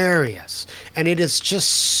hilarious. And it is just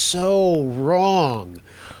so wrong.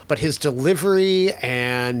 But his delivery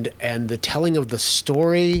and the telling of the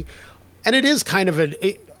story, and it is kind of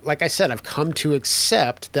like I said, I've come to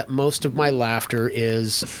accept that most of my laughter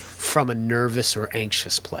is from a nervous or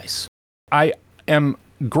anxious place. I am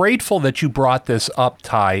grateful that you brought this up,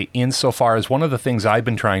 Ty, insofar as one of the things I've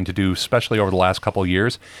been trying to do, especially over the last couple of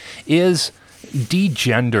years, is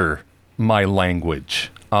degender my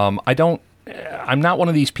language. I'm not one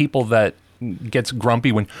of these people that gets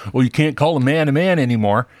grumpy when, you can't call a man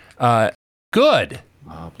anymore. Good.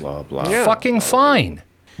 Blah, blah, blah. Yeah. Fucking fine.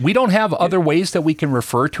 We don't have other ways that we can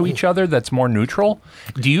refer to each other that's more neutral.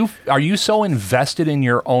 Are you so invested in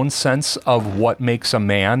your own sense of what makes a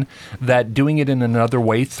man that doing it in another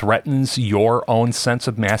way threatens your own sense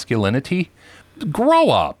of masculinity? Grow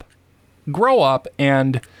up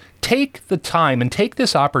and take the time and take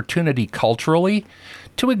this opportunity culturally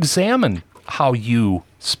to examine how you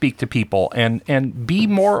speak to people and be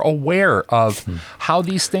more aware of how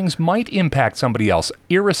these things might impact somebody else,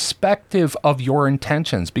 irrespective of your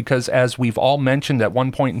intentions. Because as we've all mentioned at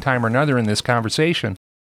one point in time or another in this conversation,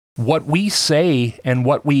 what we say and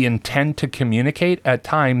what we intend to communicate at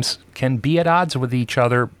times can be at odds with each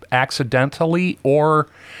other accidentally or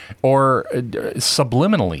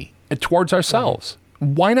subliminally towards ourselves.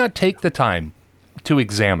 Why not take the time to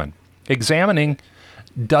examine? Examining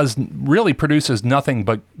really produces nothing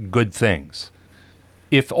but good things,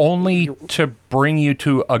 if only to bring you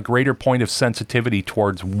to a greater point of sensitivity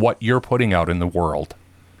towards what you're putting out in the world.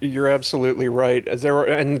 You're absolutely right.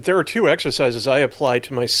 There are two exercises I apply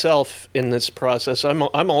to myself in this process. I'm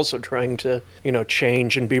also trying to,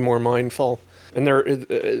 change and be more mindful. And there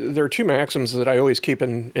are two maxims that I always keep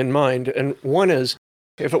in mind. And one is,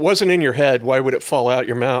 if it wasn't in your head, why would it fall out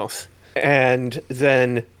your mouth? And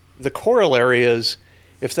then the corollary is,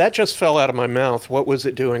 if that just fell out of my mouth, what was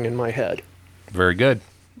it doing in my head? Very good.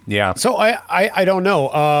 Yeah. So I don't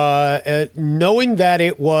know. Knowing that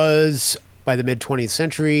it was by the mid 20th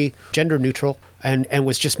century gender neutral and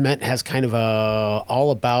was just meant as kind of a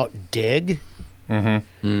all about dig.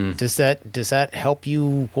 Mm-hmm. Does that help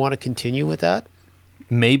you want to continue with that?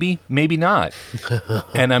 Maybe not.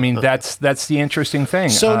 And I mean, that's the interesting thing.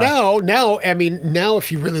 So now,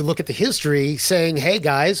 if you really look at the history, saying, "Hey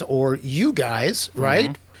guys," or "You guys," right?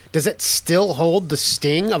 Mm-hmm. Does it still hold the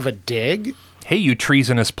sting of a dig? Hey, you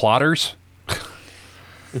treasonous plotters.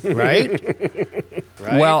 Right?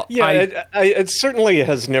 Right? Well, yeah, it certainly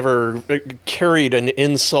has never carried an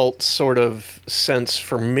insult sort of sense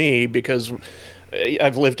for me, because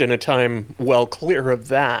I've lived in a time well clear of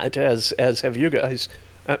that, as have you guys.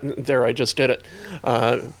 There, I just did it.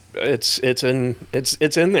 It's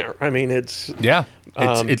in there. I mean, it's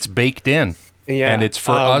baked in. Yeah, and it's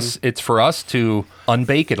for us. It's for us to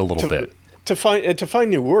unbake it a little bit. To find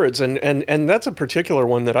new words, and that's a particular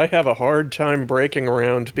one that I have a hard time breaking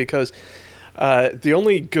around, because the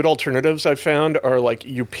only good alternatives I've found are like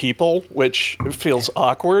 "you people," which feels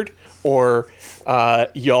awkward, or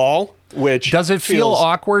 "y'all," which does it feel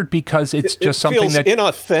awkward because it's just something feels that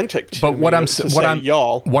inauthentic to but me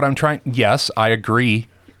y'all. What I'm trying, yes, I agree.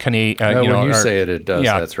 When you say it does.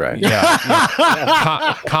 Yeah, that's right. Yeah,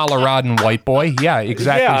 Coloradan white boy. Yeah,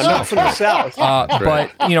 exactly. Yeah, I'm not from the South. But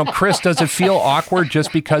Chris, does it feel awkward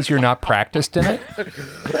just because you're not practiced in it?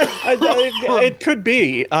 It could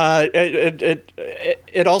be.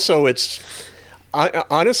 It also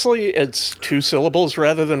honestly, it's two syllables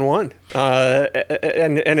rather than one,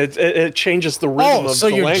 and it changes the rhythm of the language. So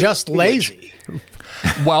you're just lazy.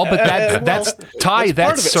 Well, but that's Ty.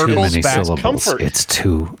 That circles back. Comfort. It's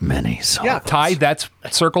too many syllables. Yeah, Ty. That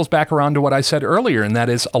circles back around to what I said earlier, and that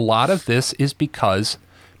is a lot of this is because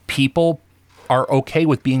people are okay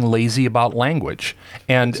with being lazy about language,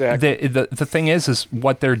 and exactly. the thing is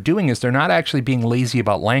what they're doing is they're not actually being lazy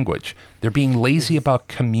about language. They're being lazy about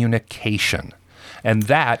communication, and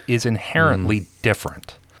that is inherently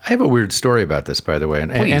different. I have a weird story about this, by the way.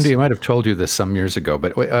 And Andy, I might have told you this some years ago,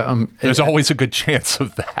 but there's always a good chance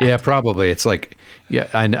of that. Yeah, probably. It's like,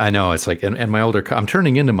 I know. It's like, and my I'm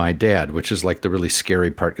turning into my dad, which is like the really scary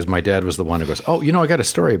part, because my dad was the one who goes, "Oh, I got a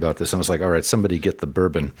story about this." And I was like, "All right, somebody get the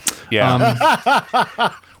bourbon."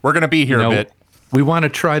 Yeah. We're going to be here a bit. We want to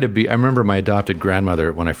try to be. I remember my adopted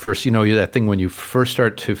grandmother when I first, that thing when you first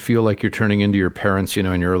start to feel like you're turning into your parents,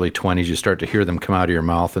 in your early 20s, you start to hear them come out of your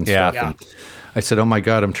mouth and stuff. Yeah. And I said, "Oh my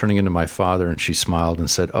God, I'm turning into my father." And she smiled and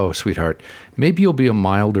said, "Oh, sweetheart, maybe you'll be a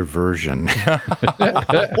milder version." a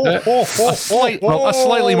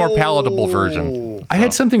slightly more palatable version. I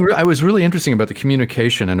had something, I was really interesting about the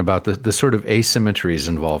communication and about the sort of asymmetries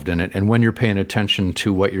involved in it, and when you're paying attention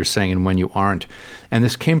to what you're saying and when you aren't. And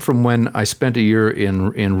this came from when I spent a year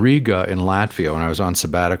in Riga in Latvia when I was on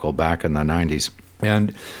sabbatical back in the 90s.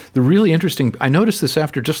 And the really interesting, I noticed this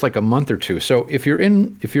after just like a month or two. So if you're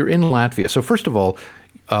in Latvia, so first of all,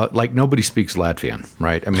 like nobody speaks Latvian,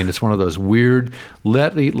 right? I mean, it's one of those weird,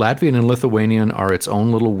 Latvian and Lithuanian are its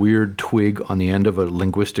own little weird twig on the end of a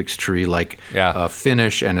linguistics tree, like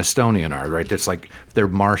Finnish and Estonian are, right? It's like they're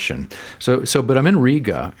Martian. But I'm in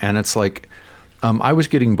Riga, and it's like, I was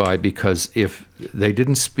getting by because if they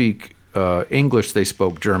didn't speak English, they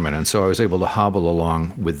spoke German, and so I was able to hobble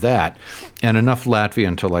along with that, and enough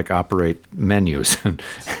Latvian to like operate menus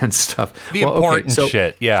and stuff. The important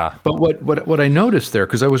shit, yeah. But what I noticed there,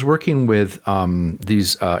 because I was working with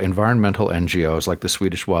these environmental NGOs like the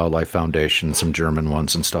Swedish Wildlife Foundation, some German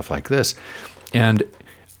ones, and stuff like this, and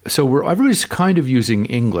so everybody's kind of using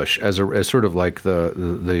English as sort of like the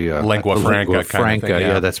lingua franca kind of thing,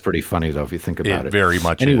 yeah, that's pretty funny though if you think about it. Very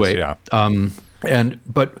much anyway, is, yeah.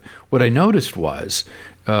 But what I noticed was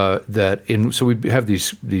so we have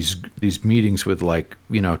these meetings with like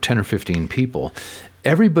 10 or 15 people.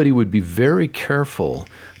 Everybody would be very careful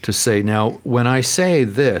to say, now when I say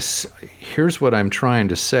this, here's what I'm trying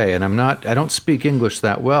to say, and I don't speak English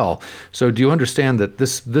that well. So do you understand that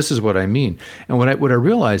this is what I mean? And what I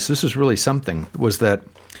realized, this is really something, was that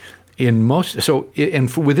in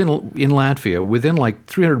Latvia, within like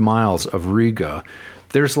 300 miles of Riga,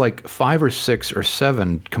 there's like 5 or 6 or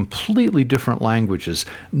 7 completely different languages,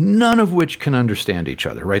 none of which can understand each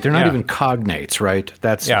other, right? They're not even cognates, right?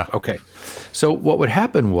 That's okay. So what would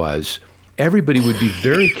happen was everybody would be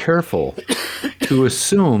very careful to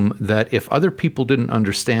assume that if other people didn't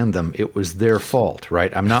understand them, it was their fault,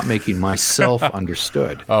 right? I'm not making myself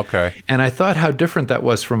understood. Okay. And I thought how different that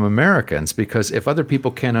was from Americans, because if other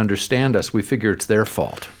people can't understand us, we figure it's their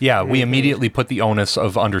fault. Yeah, we immediately put the onus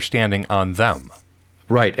of understanding on them.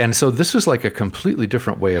 Right, and so this was like a completely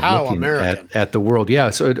different way of looking at the world. Yeah,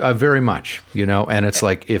 so very much, and it's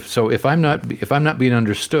like if I'm not being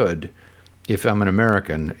understood, if I'm an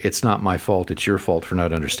American, it's not my fault. It's your fault for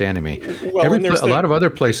not understanding me. Well, a lot of other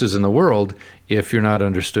places in the world, if you're not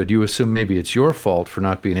understood, you assume maybe it's your fault for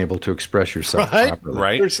not being able to express yourself properly.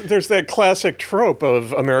 Right. There's that classic trope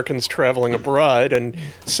of Americans traveling abroad and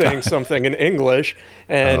saying something in English,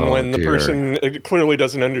 and when the person clearly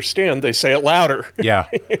doesn't understand, they say it louder. Yeah.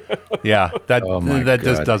 That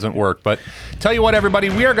just doesn't work. But tell you what, everybody,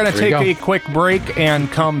 we are going to take a quick break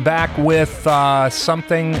and come back with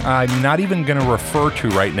something I'm not even going to refer to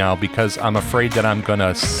right now because I'm afraid that I'm going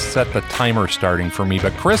to set the timer starting for me.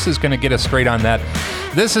 But Chris is going to get us straight on that.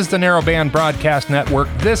 This is the Narrowband Broadcast Network.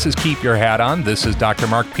 This is Keep Your Hat On. This is Dr.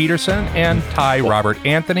 Mark Peterson and Ty Robert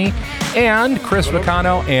Anthony and Chris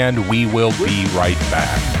Vicano, and we will be right back.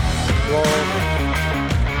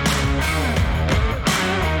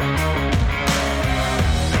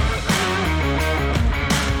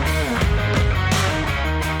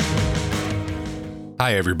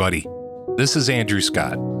 Hi, everybody. This is Andrew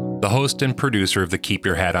Scott, the host and producer of the Keep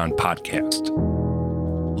Your Hat On podcast.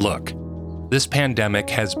 Look, this pandemic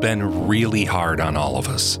has been really hard on all of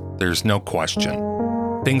us. There's no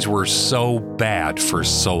question. Things were so bad for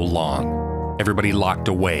so long. Everybody locked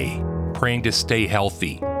away, praying to stay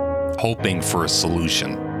healthy, hoping for a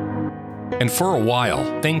solution. And for a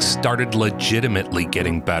while, things started legitimately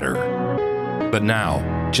getting better. But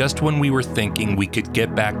now, just when we were thinking we could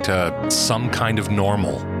get back to some kind of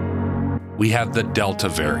normal, we have the Delta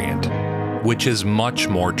variant, which is much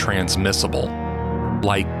more transmissible,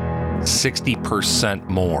 like 60%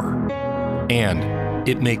 more. And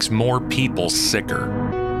it makes more people sicker,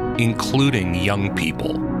 including young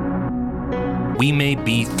people. We may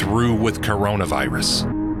be through with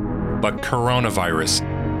coronavirus, but coronavirus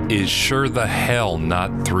is sure the hell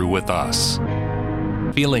not through with us.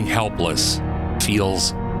 Feeling helpless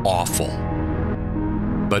feels awful,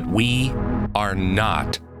 but we are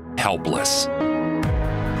not helpless.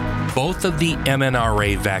 Both of the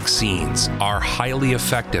mRNA vaccines are highly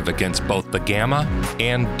effective against both the Gamma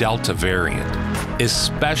and Delta variant,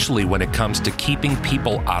 especially when it comes to keeping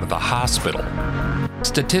people out of the hospital.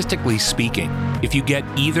 Statistically speaking, if you get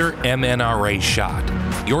either mRNA shot,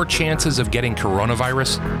 your chances of getting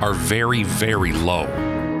coronavirus are very, very low.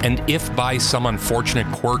 And if by some unfortunate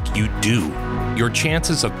quirk you do, your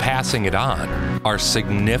chances of passing it on are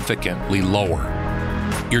significantly lower.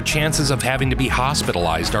 Your chances of having to be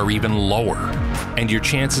hospitalized are even lower, and your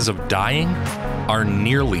chances of dying are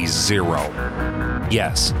nearly zero.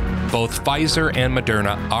 Yes, both Pfizer and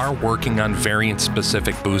Moderna are working on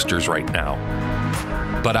variant-specific boosters right now.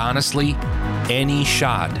 But honestly, any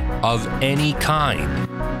shot of any kind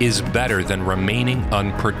is better than remaining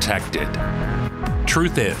unprotected.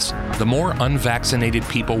 Truth is, the more unvaccinated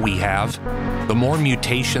people we have, the more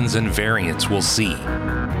mutations and variants we'll see.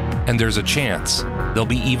 And there's a chance they'll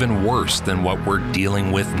be even worse than what we're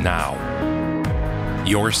dealing with now.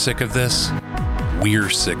 You're sick of this?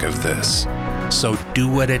 We're sick of this. So do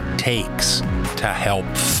what it takes to help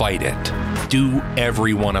fight it. Do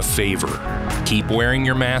everyone a favor. Keep wearing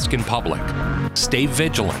your mask in public. Stay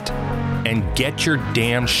vigilant. And get your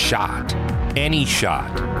damn shot. Any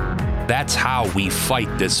shot. That's how we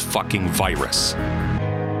fight this fucking virus.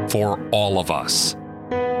 For all of us.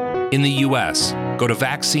 In the US, go to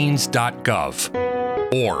vaccines.gov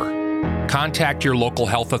or contact your local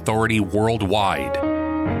health authority worldwide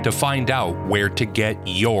to find out where to get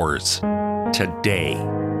yours today.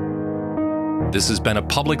 This has been a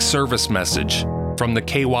public service message from the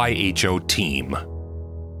KYHO team.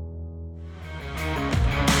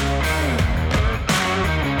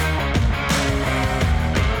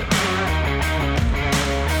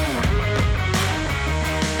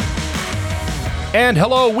 And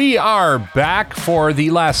hello, we are back for the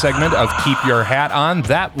last segment of Keep Your Hat On.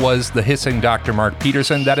 That was the hissing Dr. Mark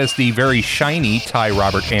Peterson. That is the very shiny Ty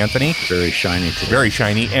Robert Anthony. Very shiny today. Very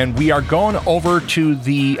shiny. And we are going over to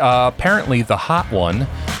the, apparently the hot one.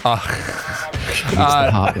 The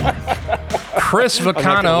hot one. Chris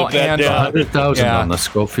Vacano and 100,000 on the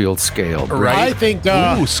Schofield scale. Right. I think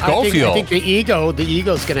Schofield. I think the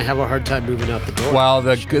ego's going to have a hard time moving out the door. Well,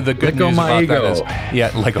 the good news about that is,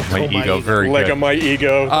 Lego my ego, very good. Lego my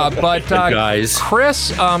ego. But guys,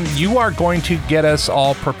 Chris, you are going to get us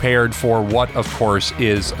all prepared for what, of course,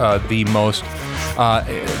 is the most.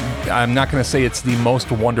 I'm not going to say it's the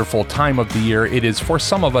most wonderful time of the year. It is, for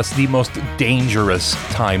some of us, the most dangerous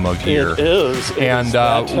time of year. It is. It's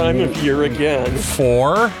that time of year again.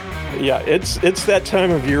 Yeah, it's that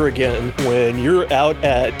time of year again when you're out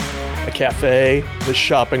at a cafe, the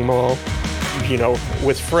shopping mall,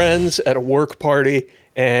 with friends at a work party,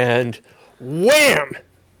 and wham!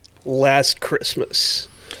 Last Christmas.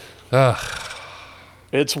 Ugh.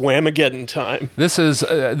 It's Whamageddon time. This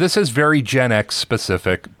is very Gen X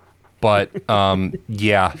specific, but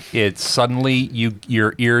it's suddenly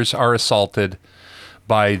your ears are assaulted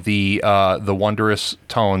by the wondrous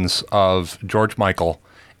tones of George Michael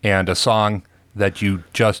and a song that you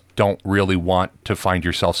just don't really want to find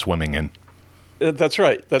yourself swimming in. That's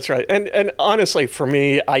right. And honestly, for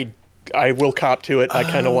me, I will cop to it. I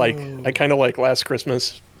kind of like Last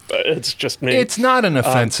Christmas. It's just me. It's not an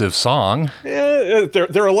offensive song. Yeah,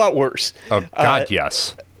 they're a lot worse. Oh God,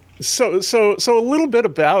 yes. So a little bit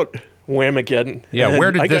about Whamageddon. Yeah,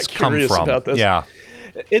 where did this come from? About this. Yeah.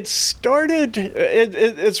 It started,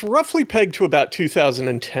 it's roughly pegged to about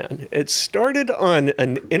 2010. It started on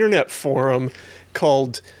an internet forum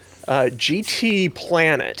called GT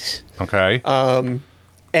Planet. Okay.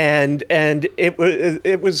 And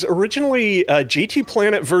it was originally GT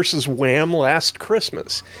Planet versus Wham! Last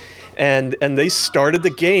Christmas. And they started the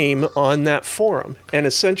game on that forum. And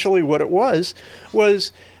essentially what it was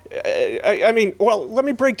let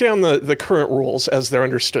me break down the current rules as they're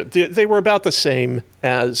understood. They were about the same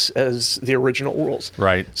as the original rules.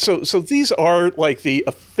 Right. So these are like the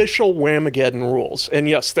official Whamageddon rules. And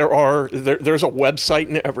yes, there's a website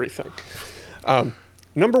and everything.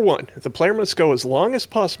 Number 1, the player must go as long as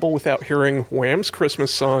possible without hearing Wham's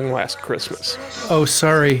Christmas song Last Christmas. Oh,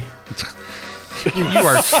 sorry. You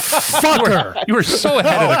are fucker. You were so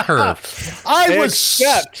ahead of the curve.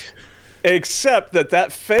 Except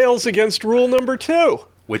that fails against rule number 2.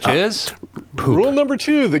 Which is? Rule number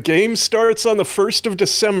 2, the game starts on the 1st of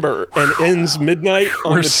December and ends midnight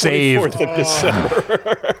on the 24th of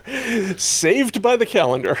December. Saved by the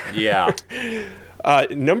calendar. Yeah.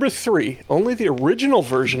 Number 3, only the original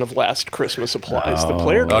version of Last Christmas applies. The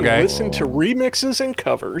player can listen to remixes and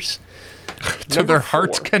covers. To their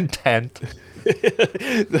heart's content.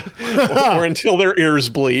 Or until their ears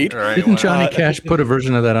bleed. Right, Didn't Johnny Cash put a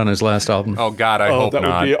version of that on his last album? Oh God, I hope that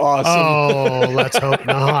not. Would be awesome. Oh, let's hope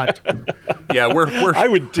not. Yeah, we're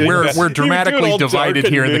dramatically divided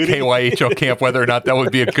here in the KYHO camp whether or not that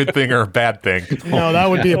would be a good thing or a bad thing. No, that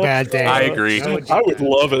would be a bad thing. I agree. I would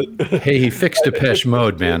love it. Hey, he fixed Depeche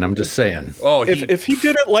Mode, man. I'm just saying. Oh, if he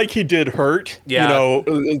did it like he did Hurt,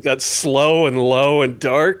 that's slow and low and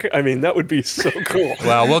dark. I mean, that would be so cool.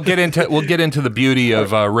 Well, we'll get into the beauty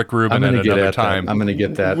of Rick Rubin at another time. I'm going to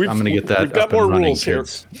get that. We've got more rules here.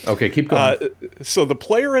 Okay, keep going. So the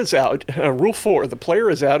player is out. Rule 4: the player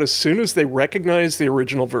is out as soon as they recognize the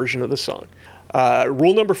original version of the song.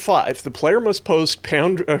 Rule number 5: the player must post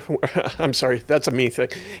I'm sorry, that's a me thing.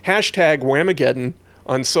 Hashtag Whamageddon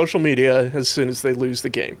on social media as soon as they lose the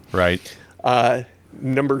game. Right.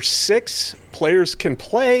 Number 6, players can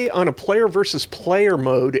play on a player versus player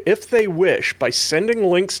mode if they wish by sending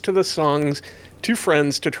links to the songs two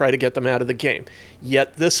friends to try to get them out of the game.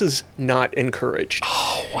 Yet this is not encouraged.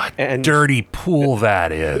 Oh, what dirty pool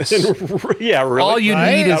that is. Yeah, really. All you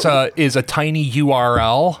need is a tiny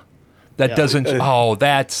URL that doesn't. Oh,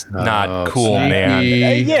 that's not cool, man.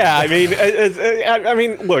 Yeah, I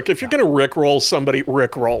mean, look, if you're gonna rickroll somebody,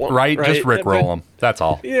 rickroll them. Right, just rickroll them. That's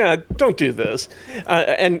all. Yeah, don't do this.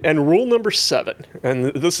 And rule number 7,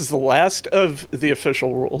 and this is the last of the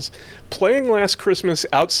official rules: playing Last Christmas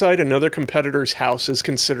outside another competitor's house is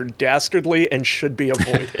considered dastardly and should be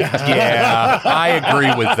avoided. Yeah, I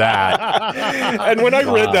agree with that. And when I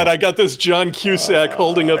read that, I got this John Cusack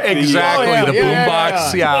holding up the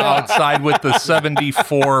boombox, outside with the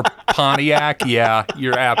 '74 Pontiac. Yeah,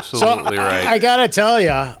 you're absolutely right. I gotta tell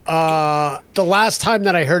you, the last time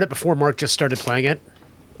that I heard it before Mark just started playing it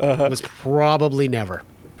was probably never.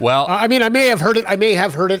 Well, I mean, I may have heard it.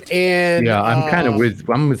 And I'm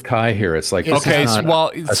with Ty here. It's like, okay,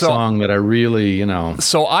 a song that I really,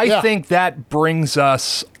 So I think that brings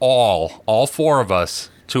us all 4 of us,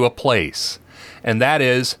 to a place, and that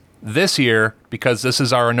is this year, because this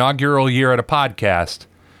is our inaugural year at a podcast.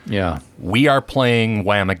 Yeah, we are playing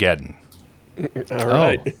Whamageddon. All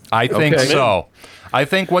right, I think so. I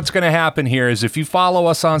think what's going to happen here is, if you follow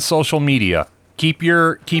us on social media, keep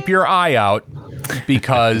your eye out,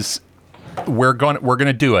 because we're going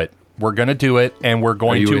to do it. We're going to do it, and we're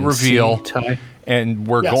going to reveal. And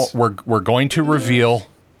we're going to reveal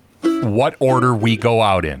what order we go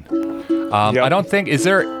out in. I don't think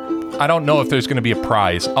I don't know if there's going to be a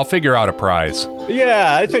prize. I'll figure out a prize.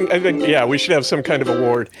 Yeah, I think we should have some kind of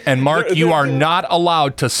award. And Mark, you are not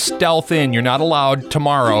allowed to stealth in. You're not allowed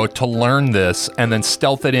tomorrow to learn this and then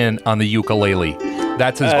stealth it in on the ukulele.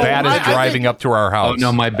 That's as bad as driving up to our house. Oh,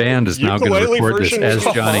 no, my band is now going to record this as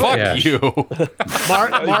Johnny Cash.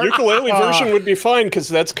 Fuck you. Ukulele version would be fine, because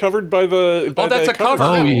that's covered by the... that's a cover.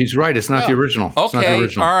 Oh, he's right. It's not the original. Okay, it's not the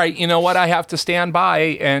original. All right. You know what? I have to stand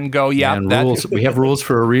by and go, rules. We have rules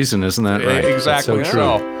for a reason, isn't that right? Exactly. That's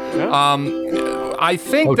so true. I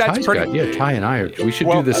think that's Ty's pretty... Ty and I, we should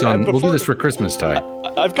do this we'll do this for Christmas, Ty.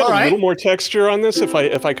 I've got a little more texture on this, if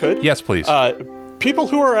I could. Yes, please. People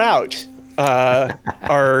who are out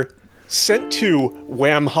are sent to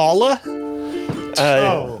Whamhalla.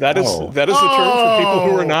 That is the term for people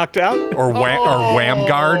who are knocked out. Or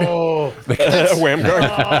Whamguard. Whamguard.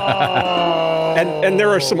 And there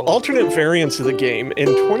are some alternate variants of the game. In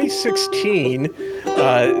 2016,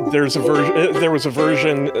 there was a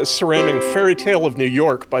version surrounding Fairy Tale of New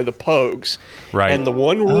York by the Pogues. Right. And the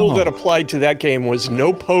one rule that applied to that game was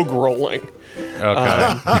no Pogue rolling.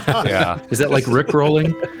 Okay. Yeah. Is that like Rick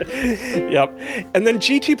rolling? Yep. And then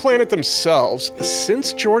GT Planet themselves,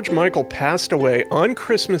 since George Michael passed away on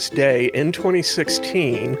Christmas Day in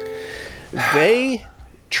 2016, they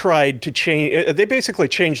tried to change. They basically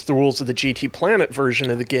changed the rules of the GT Planet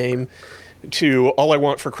version of the game to "All I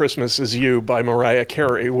Want for Christmas Is You" by Mariah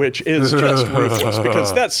Carey, which is just ruthless,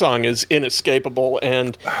 because that song is inescapable,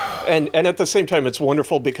 and at the same time it's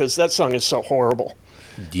wonderful, because that song is so horrible.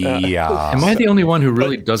 Yeah. Am I the only one who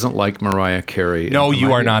really doesn't like Mariah Carey? No,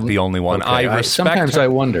 you are not the only one. Okay. Sometimes I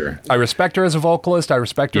wonder. I respect her as a vocalist. I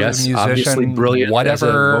respect her as a musician. Obviously brilliant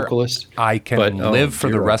whatever as a vocalist. I can live for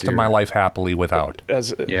the rest of my life happily without.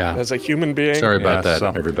 As a human being. Sorry about that,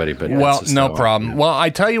 everybody. But well, no problem. Well, I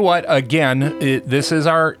tell you what. Again, this is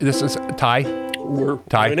Ty. We're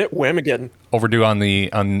doing it. Whamageddon. Overdue on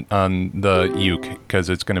the uke, because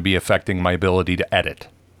it's going to be affecting my ability to edit.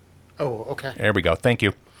 Oh, okay. There we go. Thank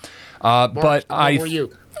you. Mark, where were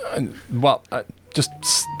you? Just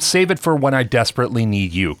save it for when I desperately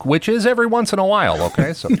need uke, which is every once in a while.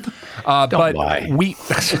 Okay, so Don't lie.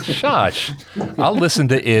 Shush. I'll listen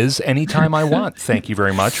to Iz anytime I want. Thank you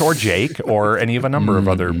very much, or Jake, or any of a number of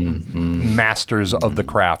other masters of the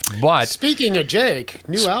craft. But speaking of Jake,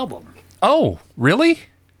 new album. Oh, really?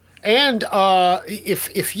 And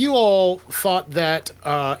if you all thought that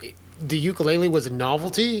the ukulele was a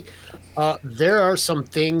novelty, there are some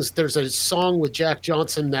things. There's a song with Jack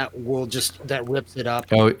Johnson that rips it up.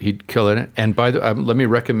 Oh, he'd kill it. And by the let me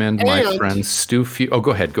recommend my friend Stu.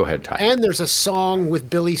 Go ahead, Ty. And there's a song with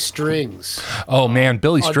Billy Strings. Oh man,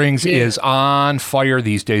 Billy Strings is on fire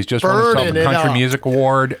these days. Just won himself a Country Music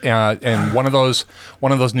Award, and one of those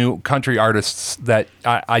new country artists that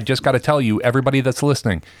I just got to tell you, everybody that's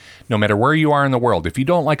listening, no matter where you are in the world, if you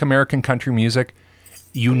don't like American country music,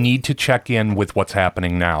 you need to check in with what's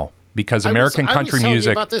happening now, because American country music.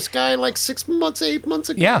 You about this guy like 8 months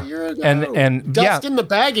ago, yeah, a year ago. and Dust in the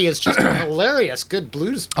Baggie is just hilarious. Good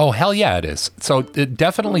blues. Oh hell yeah, it is. So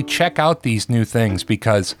definitely check out these new things,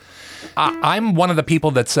 because I'm one of the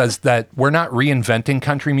people that says that we're not reinventing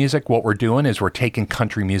country music. What we're doing is we're taking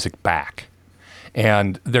country music back.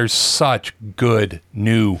 And there's such good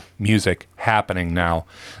new music happening now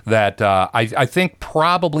that I think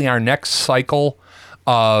probably our next cycle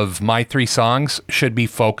of my 3 songs should be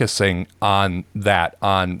focusing on that,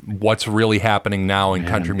 on what's really happening now in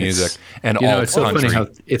country music and all country.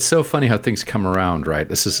 It's so funny how things come around, right?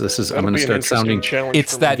 This is I'm going to start sounding.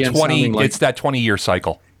 It's that 20-year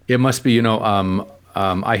cycle. It must be,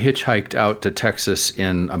 I hitchhiked out to Texas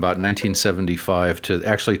in about 1975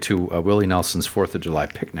 to Willie Nelson's 4th of July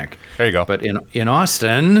picnic. There you go. But in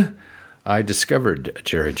Austin, I discovered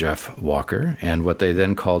Jerry Jeff Walker and what they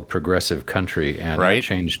then called progressive country, and that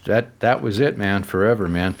changed. That was it, man, forever,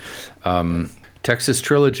 man. Texas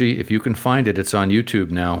Trilogy, if you can find it, it's on YouTube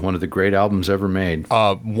now. One of the great albums ever made.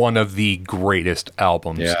 One of the greatest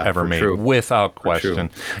albums ever made, without question.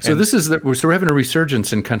 So we're having a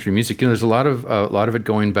resurgence in country music. There's a lot of it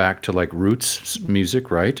going back to like roots music,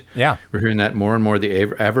 right? Yeah, we're hearing that more and more. The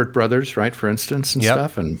Avett Brothers, right, for instance, and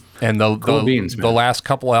stuff, and the last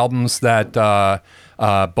couple albums that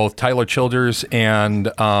both Tyler Childers and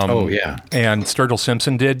Sturgill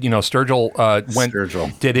Simpson did.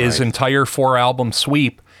 Sturgill did his entire 4-album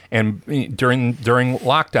sweep, and during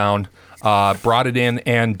lockdown brought it in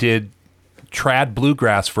and did trad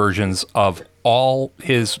bluegrass versions of all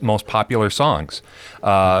his most popular songs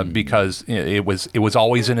because it was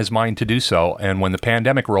always in his mind to do so. And when the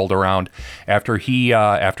pandemic rolled around, after he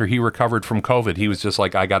recovered from COVID, he was just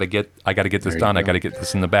like, I got to get this done. I got to get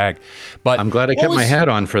this in the bag. But I'm glad I kept my hat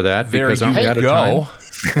on for that because I'm out of time.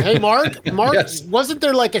 Hey, Mark, Yes. Wasn't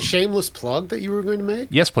there like a shameless plug that you were going to make?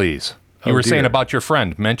 Yes, please. You were saying about your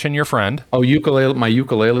friend. Mention your friend. Oh, my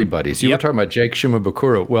ukulele buddies. You were talking about Jake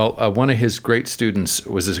Shimabukuro. Well, one of his great students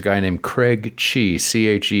was this guy named Craig Chee,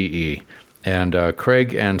 Chee. And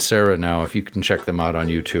Craig and Sarah now, if you can check them out on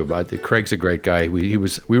YouTube. Craig's a great guy. We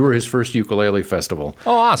were his first ukulele festival.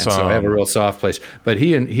 Oh, awesome! And so I have a real soft place. But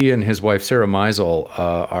he and his wife Sarah Meisel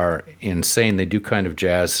are insane. They do kind of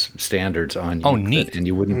jazz standards on. Oh, neat! And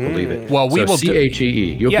you wouldn't believe it. Well, we will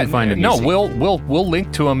Chee. You can find him. No, easy. we'll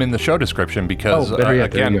link to him in the show description because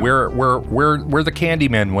again, we're the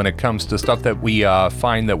Candymen when it comes to stuff that we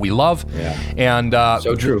find that we love. Yeah. And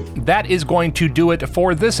so true. That is going to do it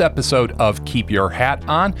for this episode of Keep Your Hat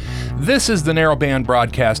On. This is the Narrowband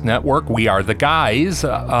Broadcast Network. We are the guys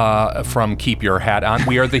from Keep Your Hat On.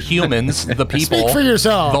 We are the humans, the people, Speak for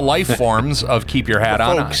yourself. the life forms of Keep Your Hat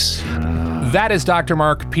On. Folks. That is Dr.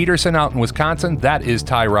 Mark Peterson out in Wisconsin. That is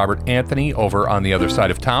Ty Robert Anthony over on the other side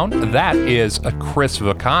of town. That is Chris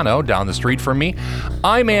Vicano down the street from me.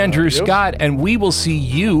 I'm Andrew Scott, and we will see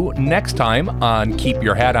you next time on Keep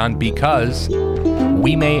Your Hat On because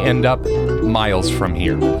we may end up miles from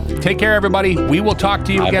here. Take care, everybody. We will talk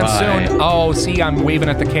to you again soon. Oh, see, I'm waving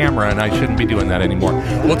at the camera, and I shouldn't be doing that anymore.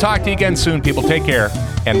 We'll talk to you again soon, people. Take care,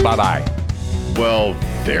 and bye-bye. Well,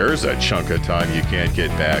 there's a chunk of time you can't get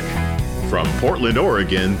back. From Portland,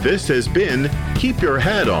 Oregon, this has been Keep Your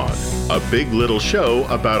Hat On, a big little show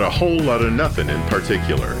about a whole lot of nothing in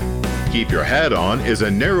particular. Keep Your Hat On is a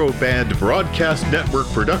Narrowband Broadcast Network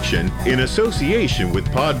production in association with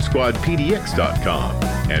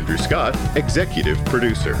PodSquadPDX.com. Andrew Scott, executive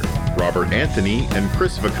producer. Robert Anthony and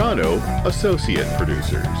Chris Vicano, associate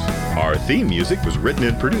producers. Our theme music was written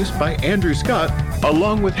and produced by Andrew Scott,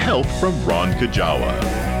 along with help from Ron Kajawa.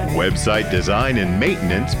 Website design and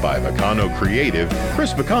maintenance by Vicano Creative,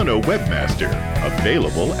 Chris Vicano Webmaster.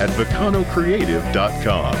 Available at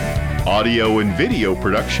VicanoCreative.com. Audio and video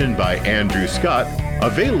production by Andrew Scott,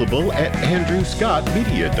 available at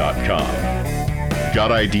AndrewScottMedia.com.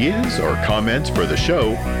 Got ideas or comments for the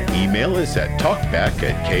show? Email us at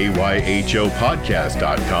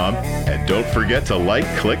talkback@kyhopodcast.com, and don't forget to like,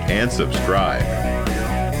 click, and subscribe.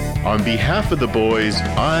 On behalf of the boys,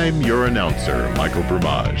 I'm your announcer, Michael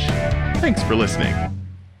Brumage. Thanks for listening.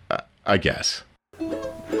 I guess.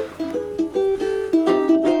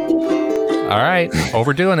 All right,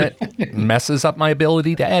 overdoing it. Messes up my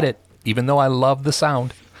ability to edit, even though I love the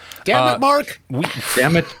sound. Damn it, Mark.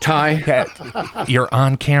 Damn it, Ty. You're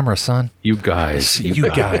on camera, son. You guys. You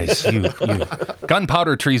guys.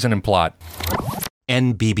 Gunpowder, treason, and plot.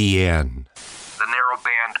 NBBN. The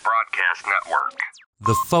Narrowband Broadcast Network.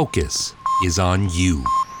 The focus is on you.